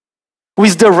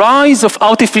 With the rise of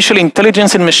artificial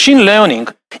intelligence and machine learning,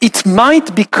 it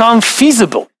might become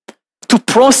feasible to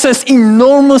process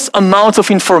enormous amounts of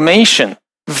information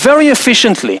very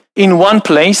efficiently in one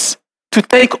place, to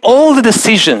take all the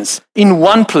decisions in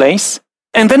one place,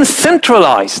 and then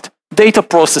centralized data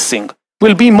processing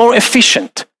will be more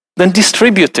efficient than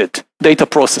distributed data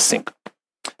processing.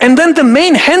 And then the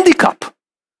main handicap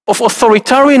of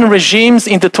authoritarian regimes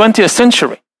in the 20th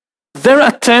century, their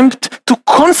attempt to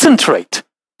concentrate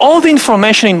all the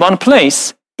information in one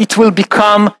place, it will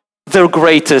become their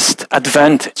greatest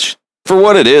advantage. For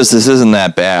what it is, this isn't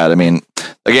that bad. I mean,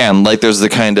 again, like there's the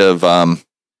kind of,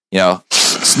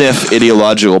 sniff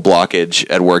ideological blockage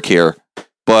at work here.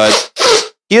 But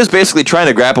he is basically trying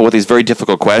to grapple with these very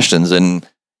difficult questions, and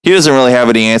he doesn't really have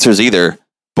any answers either.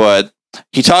 But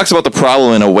he talks about the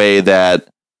problem in a way that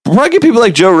might get people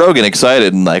like Joe Rogan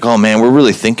excited and like, oh man, we're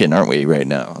really thinking, aren't we, right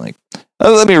now? Like,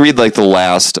 let me read like the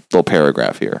last little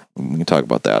paragraph here. We can talk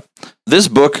about that. This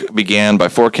book began by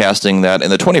forecasting that in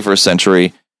the 21st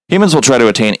century, humans will try to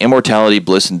attain immortality,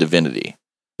 bliss, and divinity.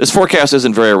 This forecast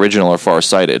isn't very original or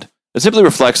far-sighted. It simply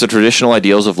reflects the traditional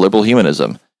ideals of liberal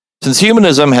humanism. Since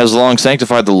humanism has long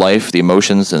sanctified the life, the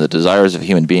emotions, and the desires of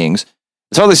human beings,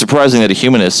 it's hardly surprising that a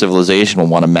humanist civilization will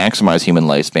want to maximize human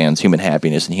lifespans, human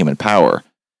happiness, and human power.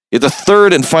 Yet the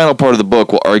third and final part of the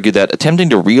book will argue that attempting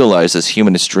to realize this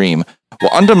humanist dream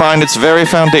will undermine its very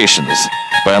foundations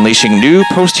by unleashing new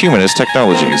post-humanist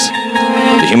technologies.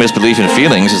 The humanist belief in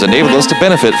feelings has enabled us to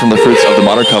benefit from the fruits of the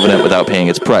modern covenant without paying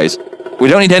its price. We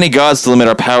don't need any gods to limit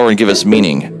our power and give us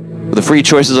meaning. With the free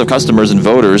choices of customers and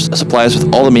voters, supply us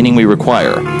with all the meaning we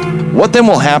require. What then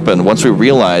will happen once we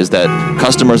realize that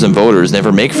customers and voters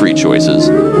never make free choices,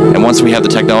 and once we have the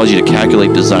technology to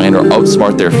calculate, design, or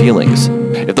outsmart their feelings?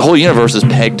 If the whole universe is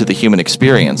pegged to the human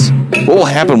experience, what will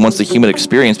happen once the human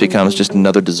experience becomes just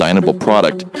another designable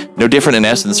product, no different in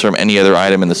essence from any other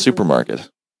item in the supermarket?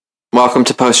 Welcome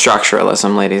to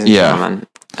post-structuralism, ladies and gentlemen.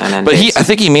 But I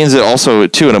think he means it also,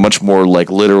 too, in a much more like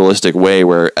literalistic way,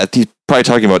 where he's probably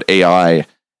talking about AI and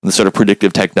the sort of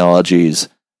predictive technologies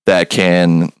that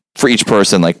can, for each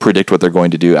person, like predict what they're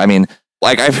going to do. I mean,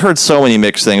 like I've heard so many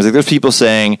mixed things. Like there's people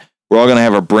saying we're all going to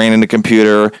have our brain in a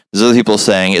computer. There's other people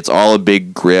saying it's all a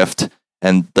big grift,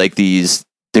 and like these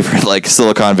different like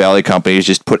Silicon Valley companies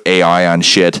just put AI on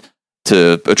shit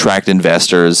to attract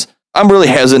investors. I'm really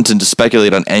hesitant to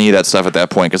speculate on any of that stuff at that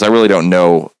point because I really don't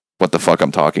know what the fuck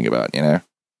I'm talking about, you know?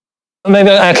 Maybe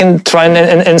I can try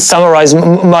and summarize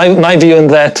my view in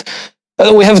that.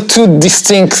 We have two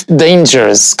distinct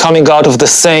dangers coming out of the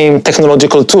same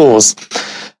technological tools.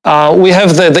 We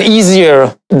have the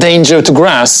easier danger to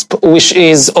grasp, which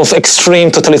is of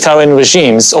extreme totalitarian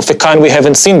regimes of a kind we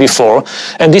haven't seen before.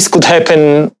 And this could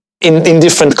happen in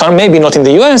different countries, maybe not in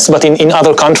the US, but in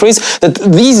other countries, that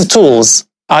these tools,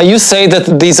 you say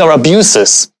that these are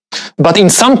abuses, but in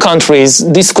some countries,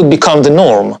 this could become the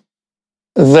norm.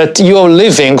 That you are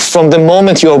living from the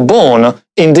moment you are born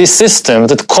in this system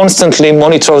that constantly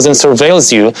monitors and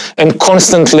surveils you and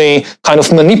constantly kind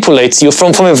of manipulates you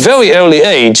from a very early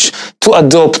age to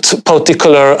adopt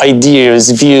particular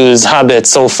ideas, views, habits,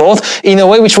 so forth, in a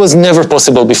way which was never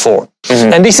possible before.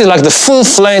 Mm-hmm. And this is like the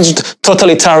full-fledged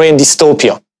totalitarian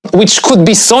dystopia, which could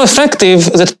be so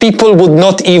effective that people would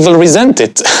not even resent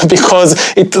it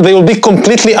because they will be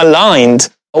completely aligned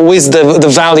with the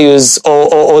values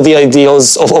or the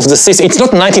ideals of the system. It's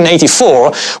not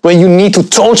 1984 where you need to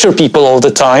torture people all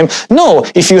the time. No,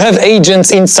 if you have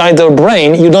agents inside their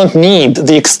brain, you don't need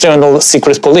the external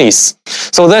secret police.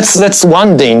 So that's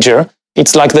one danger.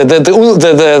 It's like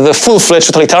the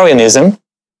full-fledged totalitarianism.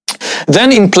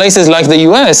 Then in places like the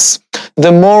US,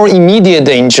 the more immediate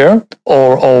danger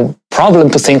or problem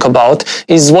to think about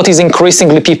is what is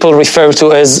increasingly people refer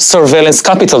to as surveillance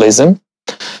capitalism.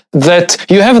 That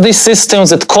you have these systems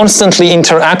that constantly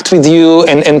interact with you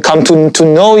and come to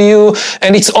know you,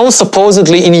 and it's all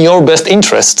supposedly in your best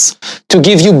interests to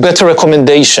give you better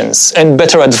recommendations and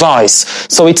better advice.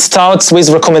 So it starts with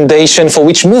recommendation for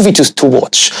which movie to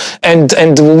watch and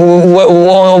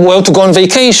where to go on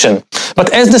vacation.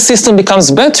 But as the system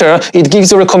becomes better, it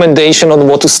gives you a recommendation on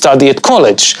what to study at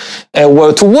college,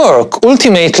 where to work,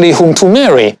 ultimately whom to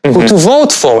marry, who to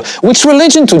vote for, which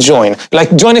religion to join,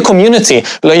 like join a community.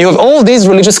 Like you have all these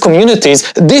religious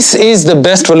communities. This is the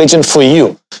best religion for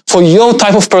you. For your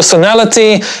type of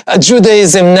personality,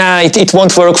 Judaism, it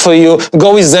won't work for you.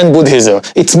 Go with Zen Buddhism.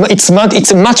 It's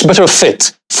a much better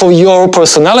fit for your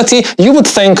personality. You would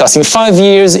thank us. In 5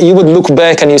 years, you would look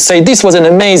back and you say, this was an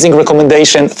amazing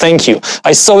recommendation. Thank you.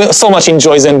 I so much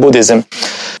enjoy Zen Buddhism.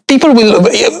 People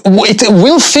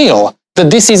will feel that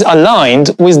this is aligned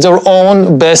with their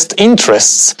own best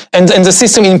interests. And the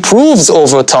system improves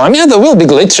over time. Yeah, there will be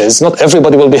glitches. Not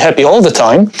everybody will be happy all the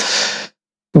time.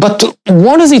 But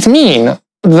what does it mean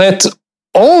that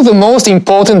all the most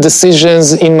important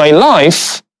decisions in my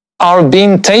life are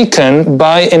being taken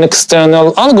by an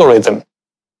external algorithm?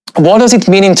 What does it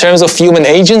mean in terms of human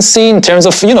agency, in terms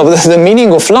of, the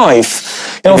meaning of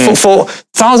life? For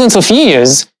thousands of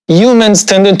years, humans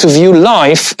tended to view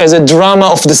life as a drama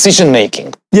of decision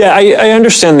making. Yeah, I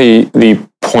understand the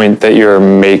point that you're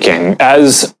making.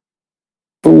 As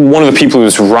one of the people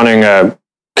who's running a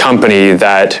company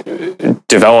that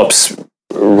develops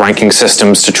ranking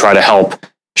systems to try to help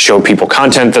show people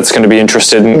content that's going to be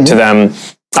interested to them,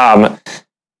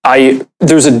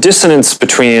 there's a dissonance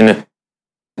between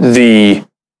the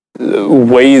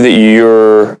way that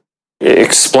you're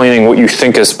explaining what you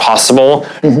think is possible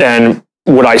and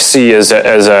what I see as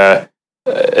a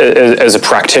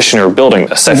practitioner building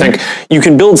this. I think you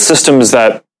can build systems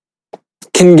that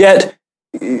can get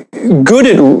good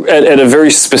at a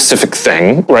very specific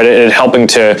thing, right? At helping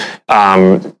to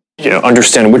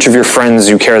understand which of your friends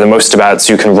you care the most about,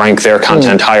 so you can rank their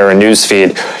content higher in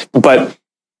newsfeed. But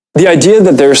the idea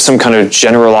that there's some kind of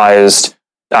generalized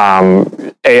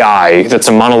AI that's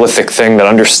a monolithic thing that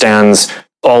understands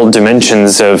all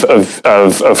dimensions of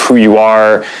who you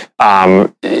are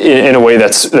in a way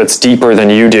that's deeper than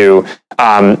you do,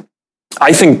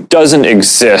 I think doesn't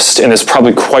exist and is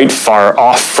probably quite far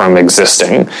off from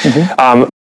existing.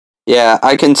 Yeah,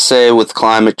 I can say with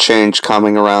climate change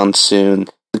coming around soon,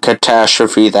 the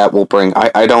catastrophe that will bring,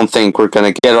 I don't think we're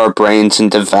going to get our brains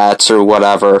into vats or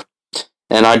whatever.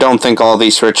 And I don't think all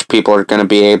these rich people are going to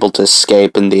be able to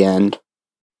escape in the end.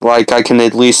 Like, I can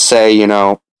at least say,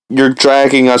 you're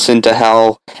dragging us into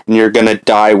hell and you're going to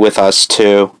die with us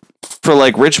too.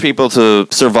 For rich people to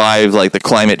survive the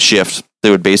climate shift, they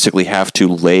would basically have to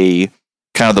lay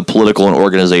kind of the political and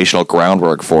organizational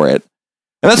groundwork for it.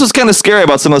 And that's what's kind of scary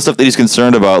about some of the stuff that he's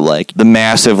concerned about, the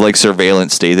massive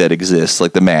surveillance state that exists,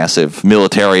 the massive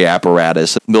military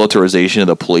apparatus, militarization of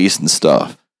the police and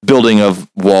stuff, building of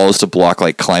walls to block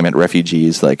climate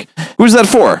refugees. Who's that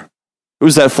for?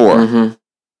 Who's that for?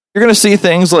 You're going to see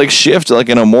things shift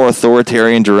in a more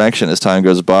authoritarian direction as time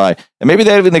goes by. And maybe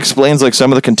that even explains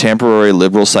some of the contemporary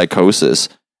liberal psychosis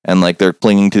and they're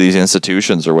clinging to these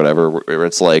institutions or whatever, where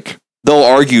it's they'll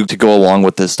argue to go along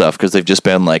with this stuff because they've just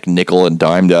been nickel and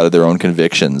dimed out of their own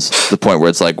convictions to the point where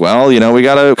it's well, we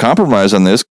got to compromise on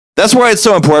this. That's why it's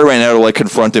so important right now to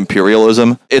confront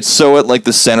imperialism. It's so at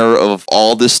the center of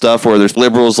all this stuff where there's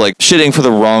liberals shitting for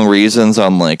the wrong reasons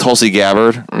on Tulsi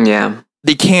Gabbard. Yeah.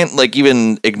 They can't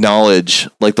even acknowledge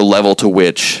the level to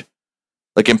which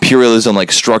imperialism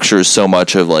structures so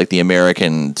much of the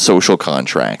American social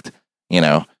contract,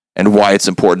 and why it's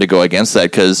important to go against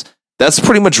that, because that's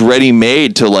pretty much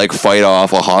ready-made to fight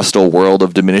off a hostile world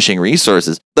of diminishing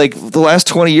resources. The last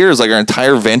 20 years, our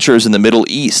entire ventures in the Middle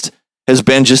East has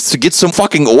been just to get some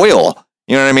fucking oil.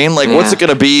 You know what I mean? What's it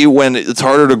going to be when it's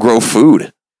harder to grow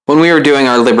food? When we were doing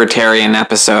our libertarian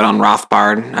episode on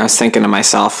Rothbard, I was thinking to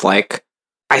myself,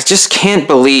 I just can't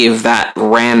believe that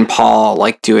Rand Paul,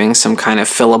 doing some kind of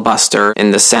filibuster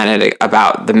in the Senate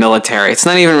about the military. It's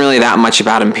not even really that much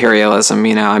about imperialism.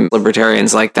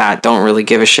 Libertarians like that don't really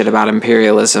give a shit about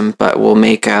imperialism, but will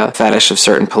make a fetish of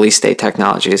certain police state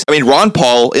technologies. I mean, Ron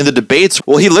Paul, in the debates,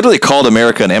 he literally called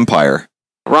America an empire.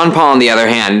 Ron Paul, on the other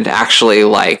hand, actually,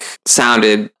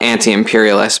 sounded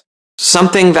anti-imperialist.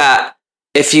 Something that,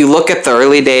 if you look at the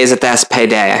early days at the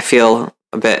SPD, I feel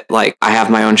a bit I have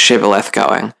my own shibboleth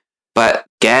going, but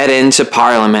get into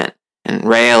Parliament and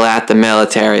rail at the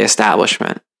military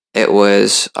establishment. It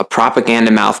was a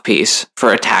propaganda mouthpiece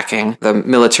for attacking the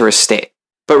militarist state.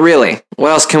 But really,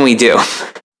 what else can we do?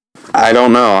 I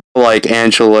don't know.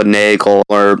 Angela Nagel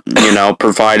or,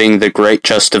 providing the great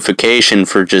justification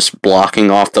for just blocking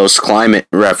off those climate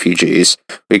refugees.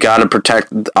 We gotta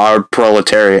protect our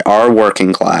proletariat, our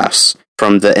working class,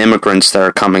 from the immigrants that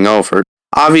are coming over.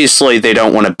 Obviously, they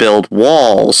don't want to build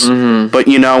walls, but,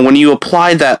 when you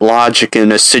apply that logic in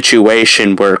a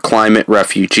situation where climate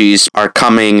refugees are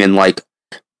coming in,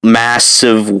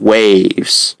 massive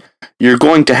waves, you're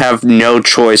going to have no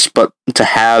choice but to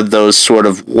have those sort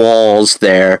of walls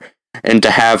there and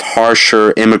to have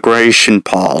harsher immigration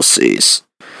policies.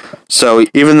 So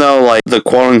even though like the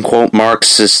quote unquote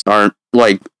Marxists aren't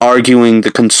like arguing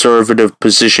the conservative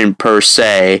position per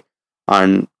se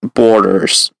on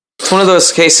borders. It's one of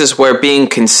those cases where being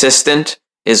consistent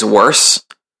is worse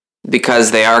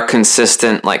because they are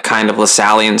consistent, like kind of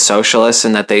Lassallean socialists,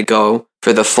 in that they go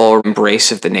for the full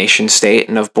embrace of the nation state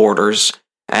and of borders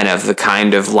and of the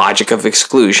kind of logic of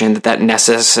exclusion that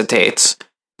necessitates.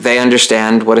 They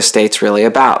understand what a state's really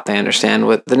about. They understand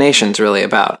what the nation's really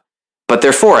about. But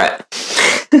they're for it.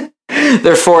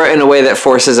 They're for it in a way that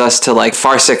forces us to like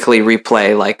farcically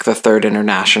replay like the Third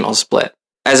International split.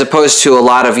 As opposed to a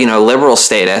lot of, liberal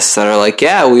statists that are like,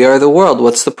 yeah, we are the world.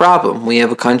 What's the problem? We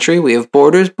have a country, we have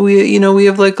borders, but we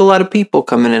have like a lot of people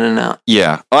coming in and out.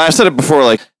 Yeah. Well, I've said it before,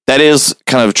 like, that is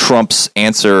kind of Trump's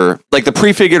answer. Like, the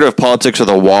prefigurative politics of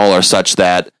the wall are such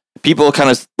that people kind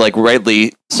of, like,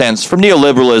 rightly sense from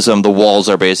neoliberalism, the walls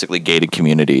are basically gated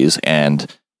communities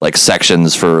and, like,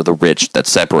 sections for the rich that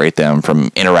separate them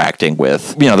from interacting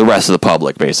with, the rest of the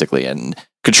public, basically, and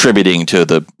contributing to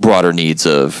the broader needs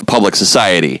of public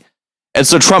society. And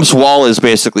so Trump's wall is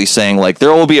basically saying, like,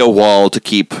 there will be a wall to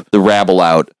keep the rabble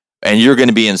out, and you're going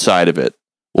to be inside of it.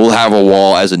 We'll have a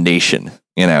wall as a nation,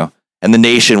 and the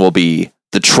nation will be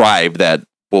the tribe that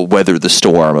will weather the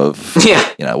storm of,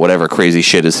 whatever crazy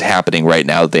shit is happening right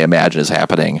now that they imagine is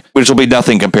happening, which will be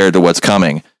nothing compared to what's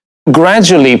coming.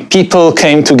 Gradually, people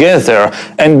came together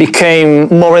and became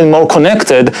more and more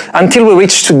connected until we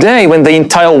reach today when the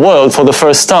entire world, for the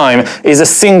first time, is a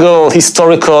single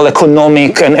historical,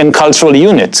 economic, and cultural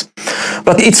unit.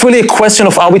 But it's really a question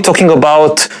of, are we talking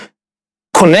about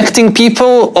connecting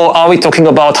people or are we talking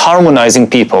about harmonizing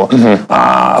people?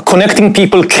 Mm-hmm. Connecting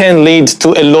people can lead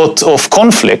to a lot of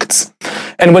conflicts.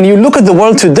 And when you look at the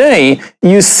world today,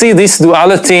 you see this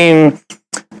duality.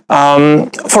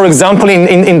 For example,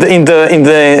 in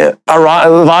the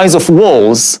rise of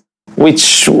walls,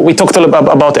 which we talked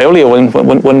about earlier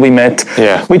when we met,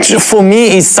 which for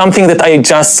me is something that I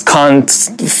just can't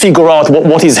figure out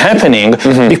what is happening,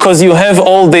 because you have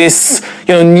all this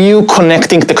new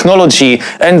connecting technology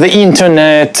and the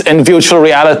internet and virtual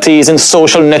realities and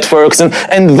social networks,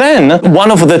 and then one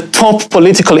of the top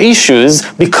political issues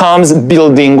becomes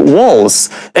building walls,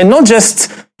 and not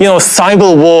just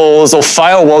cyber walls or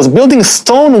firewalls, building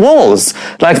stone walls.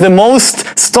 Like the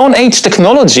most Stone Age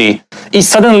technology is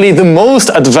suddenly the most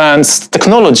advanced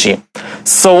technology.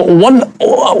 So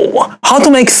how to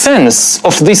make sense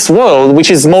of this world, which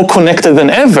is more connected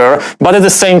than ever, but at the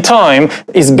same time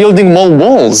is building more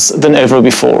walls than ever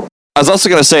before? I was also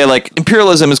going to say, like,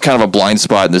 imperialism is kind of a blind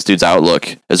spot in this dude's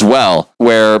outlook as well,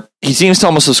 where he seems to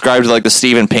almost subscribe to, like, the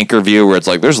Steven Pinker view, where it's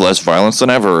like, there's less violence than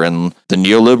ever, and the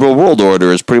neoliberal world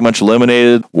order has pretty much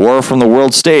eliminated war from the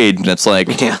world stage, and it's like,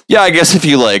 I guess if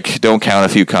you, like, don't count a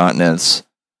few continents,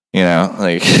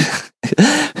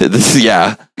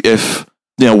 if,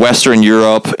 Western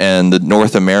Europe and the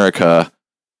North America,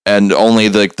 and only,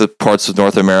 the parts of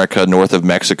North America north of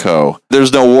Mexico,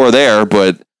 there's no war there,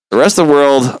 but the rest of the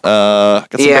world,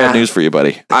 got some bad news for you,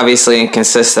 buddy. Obviously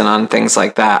inconsistent on things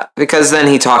like that. Because then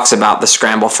he talks about the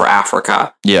scramble for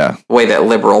Africa. Yeah. The way that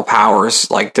liberal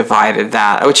powers, like, divided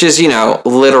that, which is,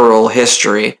 literal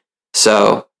history.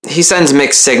 So he sends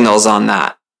mixed signals on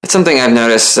that. It's something I've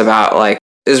noticed about, like,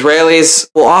 Israelis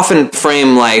will often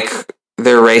frame, like,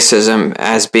 their racism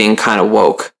as being kind of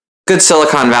woke. Good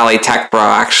Silicon Valley tech bro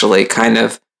actually kind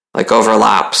of, like,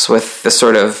 overlaps with the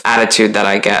sort of attitude that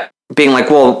I get. Being like,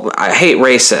 well, I hate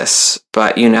racists,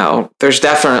 but, there's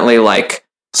definitely, like,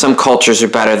 some cultures are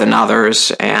better than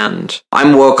others, and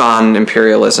I'm woke on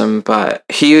imperialism, but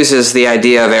he uses the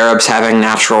idea of Arabs having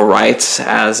natural rights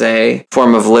as a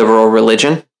form of liberal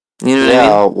religion. You know what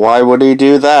I mean? Why would he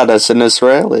do that as an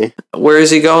Israeli? Where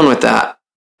is he going with that?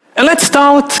 And let's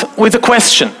start with a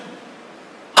question.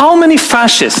 How many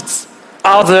fascists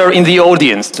are there in the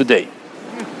audience today?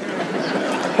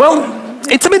 Well,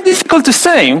 it's a bit difficult to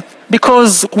say,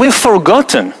 because we've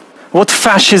forgotten what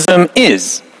fascism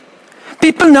is.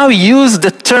 People now use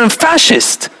the term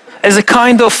fascist as a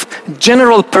kind of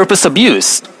general purpose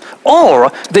abuse,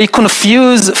 or they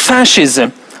confuse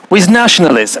fascism with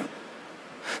nationalism.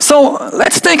 So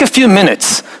let's take a few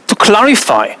minutes to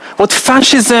clarify what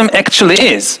fascism actually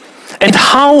is, and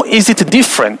how is it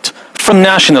different from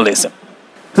nationalism.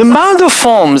 The milder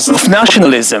forms of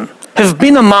nationalism have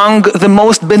been among the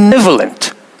most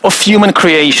benevolent of human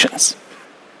creations.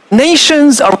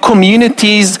 Nations are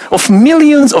communities of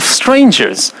millions of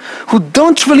strangers who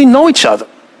don't really know each other.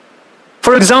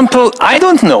 For example, I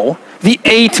don't know the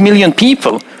 8 million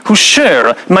people who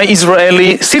share my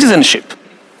Israeli citizenship.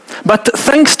 But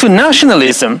thanks to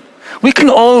nationalism, we can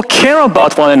all care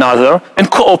about one another and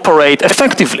cooperate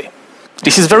effectively.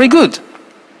 This is very good.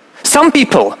 Some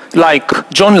people, like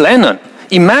John Lennon,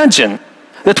 imagine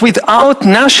that without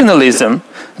nationalism,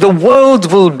 the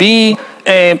world will be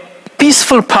a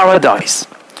peaceful paradise.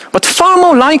 But far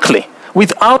more likely,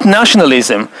 without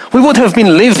nationalism, we would have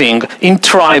been living in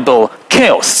tribal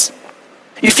chaos.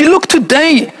 If you look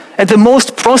today at the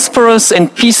most prosperous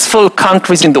and peaceful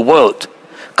countries in the world,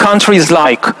 countries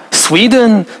like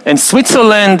Sweden and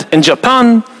Switzerland and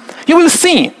Japan, you will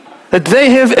see that they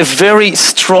have a very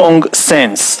strong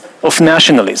sense of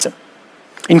nationalism.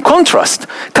 In contrast,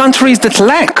 countries that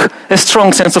lack a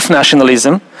strong sense of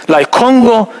nationalism, like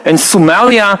Congo and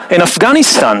Somalia and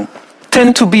Afghanistan,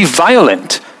 tend to be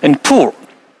violent and poor.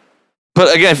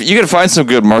 But again, you can find some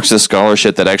good Marxist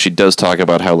scholarship that actually does talk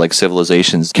about how like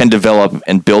civilizations can develop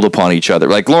and build upon each other.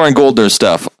 Like Lauren Goldner's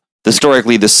stuff.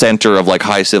 Historically, the center of like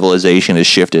high civilization is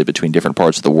shifted between different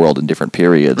parts of the world in different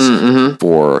periods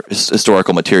for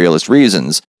historical materialist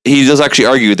reasons. He does actually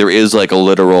argue there is like a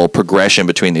literal progression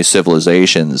between these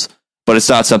civilizations, but it's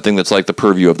not something that's like the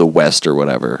purview of the West or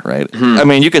whatever, right? I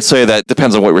mean, you could say that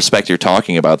depends on what respect you're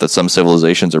talking about, that some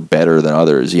civilizations are better than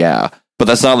others, yeah. But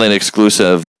that's not an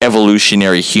exclusive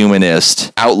evolutionary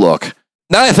humanist outlook.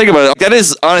 Now that I think about it, that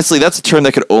is, honestly, that's a term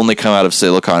that could only come out of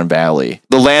Silicon Valley.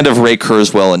 The land of Ray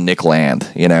Kurzweil and Nick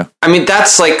Land, you know? I mean,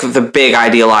 that's like the big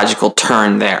ideological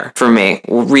turn there for me.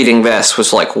 Reading this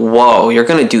was like, whoa, you're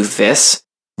going to do this?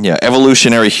 Yeah,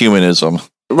 evolutionary humanism.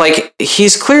 Like,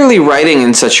 he's clearly writing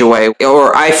in such a way,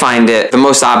 or I find it the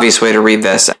most obvious way to read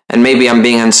this, and maybe I'm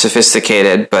being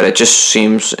unsophisticated, but it just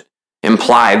seems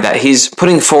implied that he's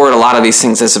putting forward a lot of these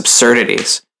things as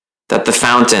absurdities. That the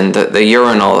fountain, the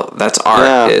urinal, that's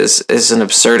art, is an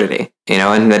absurdity, you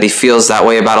know, and that he feels that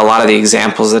way about a lot of the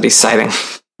examples that he's citing.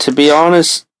 To be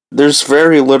honest, there's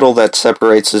very little that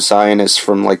separates a Zionist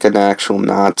from, like, an actual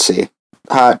Nazi.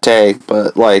 Hot take,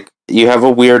 but, like, you have a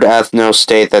weird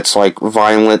ethno-state that's, like,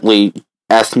 violently,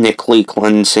 ethnically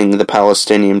cleansing the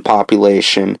Palestinian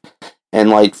population, and,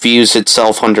 like, views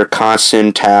itself under constant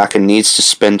attack and needs to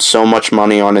spend so much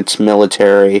money on its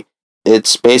military.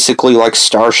 It's basically like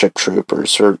Starship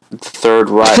Troopers or the Third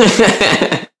Reich.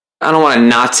 I don't want to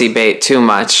Nazi bait too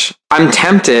much. I'm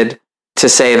tempted to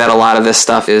say that a lot of this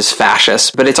stuff is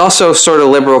fascist, but it's also sort of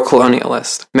liberal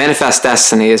colonialist. Manifest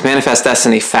Destiny, is Manifest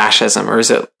Destiny fascism, or is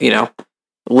it, you know,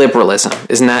 liberalism?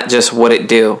 Isn't that just what it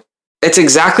do? It's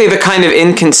exactly the kind of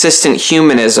inconsistent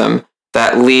humanism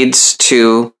that leads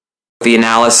to the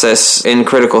analysis in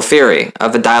critical theory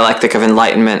of the dialectic of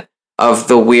enlightenment, of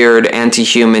the weird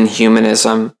anti-human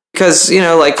humanism. Because, you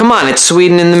know, like, come on, it's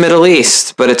Sweden in the Middle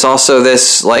East, but it's also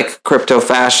this, like,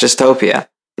 crypto-fascist dystopia.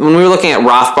 When we were looking at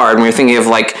Rothbard, and we were thinking of,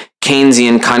 like,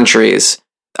 Keynesian countries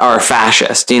are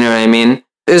fascist, you know what I mean?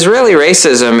 Israeli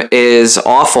racism is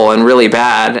awful and really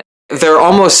bad. They're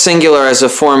almost singular as a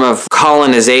form of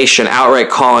colonization, outright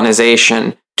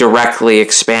colonization, directly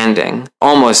expanding.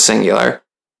 Almost singular.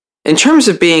 In terms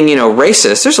of being, you know,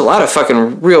 racist, there's a lot of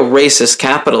fucking real racist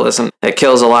capitalism that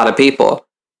kills a lot of people.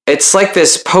 It's like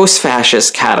this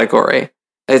post-fascist category.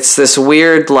 It's this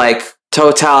weird, like,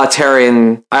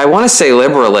 totalitarian, I want to say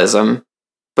liberalism,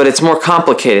 but it's more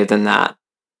complicated than that.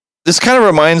 This kind of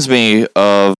reminds me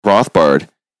of Rothbard,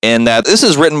 in that this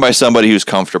is written by somebody who's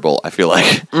comfortable, I feel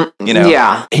like. You know,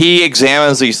 yeah. He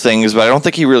examines these things, but I don't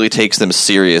think he really takes them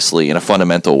seriously in a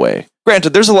fundamental way.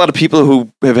 Granted, there's a lot of people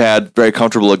who have had very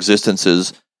comfortable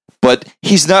existences, but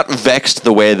he's not vexed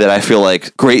the way that I feel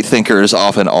like great thinkers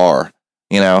often are,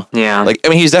 you know? Yeah. Like, I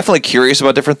mean, he's definitely curious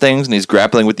about different things, and he's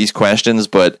grappling with these questions,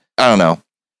 but I don't know.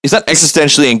 He's not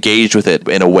existentially engaged with it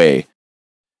in a way.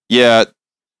 Yeah,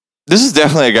 this is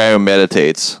definitely a guy who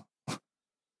meditates.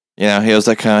 You know, he was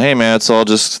like, hey man, it's all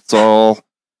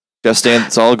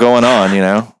going on, you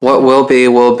know? What will be,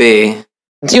 will be.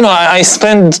 You know, I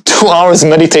spend 2 hours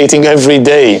meditating every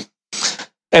day.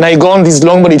 And I go on these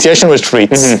long meditation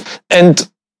retreats. Mm-hmm. And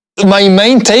my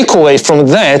main takeaway from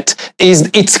that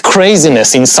is its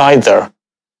craziness inside there.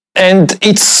 And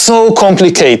it's so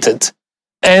complicated.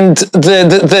 And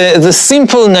the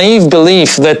simple naive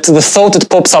belief that the thought that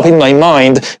pops up in my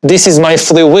mind, this is my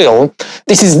free will,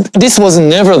 this was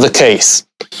never the case.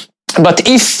 But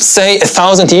if, say,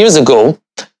 1,000 years ago,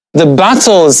 the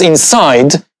battles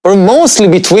inside were mostly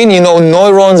between, you know,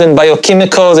 neurons and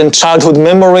biochemicals and childhood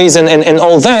memories and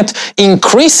all that,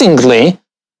 increasingly,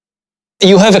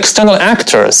 you have external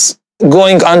actors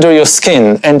going under your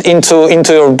skin and into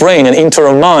your brain and into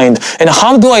your mind. And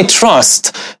how do I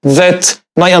trust that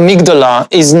my amygdala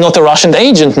is not a Russian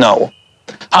agent now?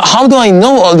 How do I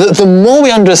know? The more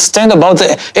we understand about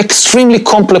the extremely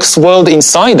complex world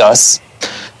inside us,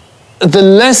 the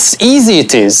less easy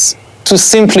it is to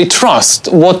simply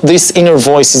trust what this inner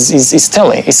voice is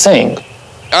saying.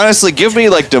 Honestly, give me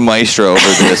like De Maistra over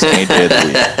this any day of the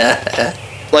week.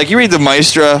 Like you read De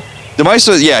Maistra,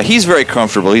 yeah, he's very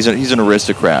comfortable. He's an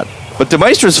aristocrat, but De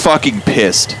Maestra's fucking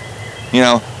pissed. You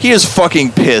know, he is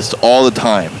fucking pissed all the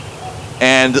time,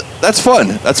 and that's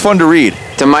fun. That's fun to read.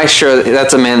 De Maistra,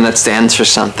 that's a man that stands for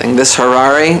something. This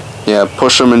Harari, Yeah,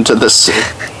 push him into the sea.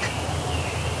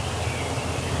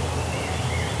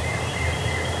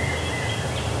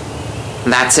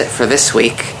 that's it for this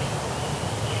week.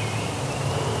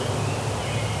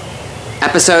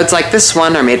 Episodes like this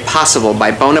one are made possible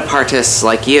by Bonapartists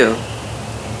like you.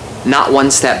 Not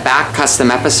One Step Back custom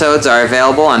episodes are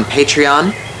available on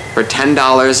Patreon for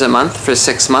 $10 a month for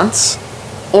 6 months,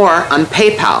 or on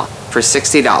PayPal for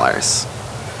 $60.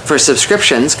 For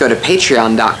subscriptions, go to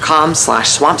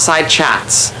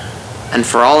patreon.com/swampsidechats. And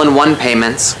for all-in-one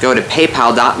payments, go to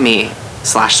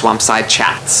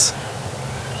paypal.me/swampsidechats.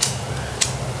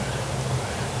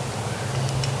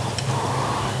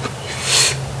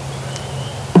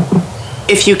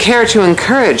 If you care to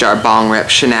encourage our bong rip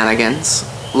shenanigans,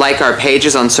 like our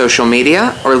pages on social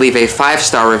media or leave a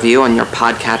 5-star review on your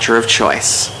podcatcher of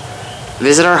choice.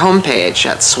 Visit our homepage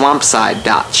at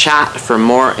swampside.chat for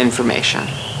more information.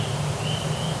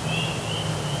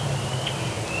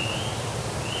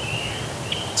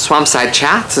 Swampside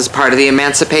Chats is part of the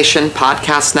Emancipation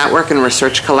Podcast Network and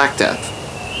Research Collective.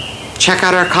 Check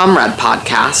out our comrade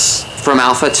podcasts, From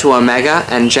Alpha to Omega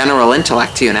and General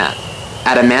Intellect Unit,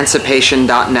 at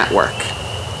emancipation.network.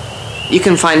 You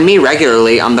can find me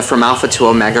regularly on the From Alpha to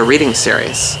Omega reading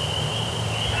series.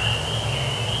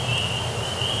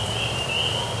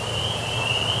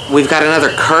 We've got another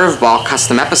Curveball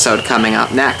custom episode coming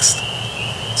up next.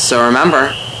 So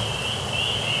remember,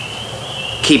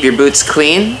 keep your boots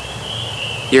clean,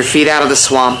 your feet out of the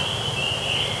swamp,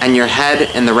 and your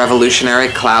head in the revolutionary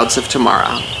clouds of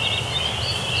tomorrow.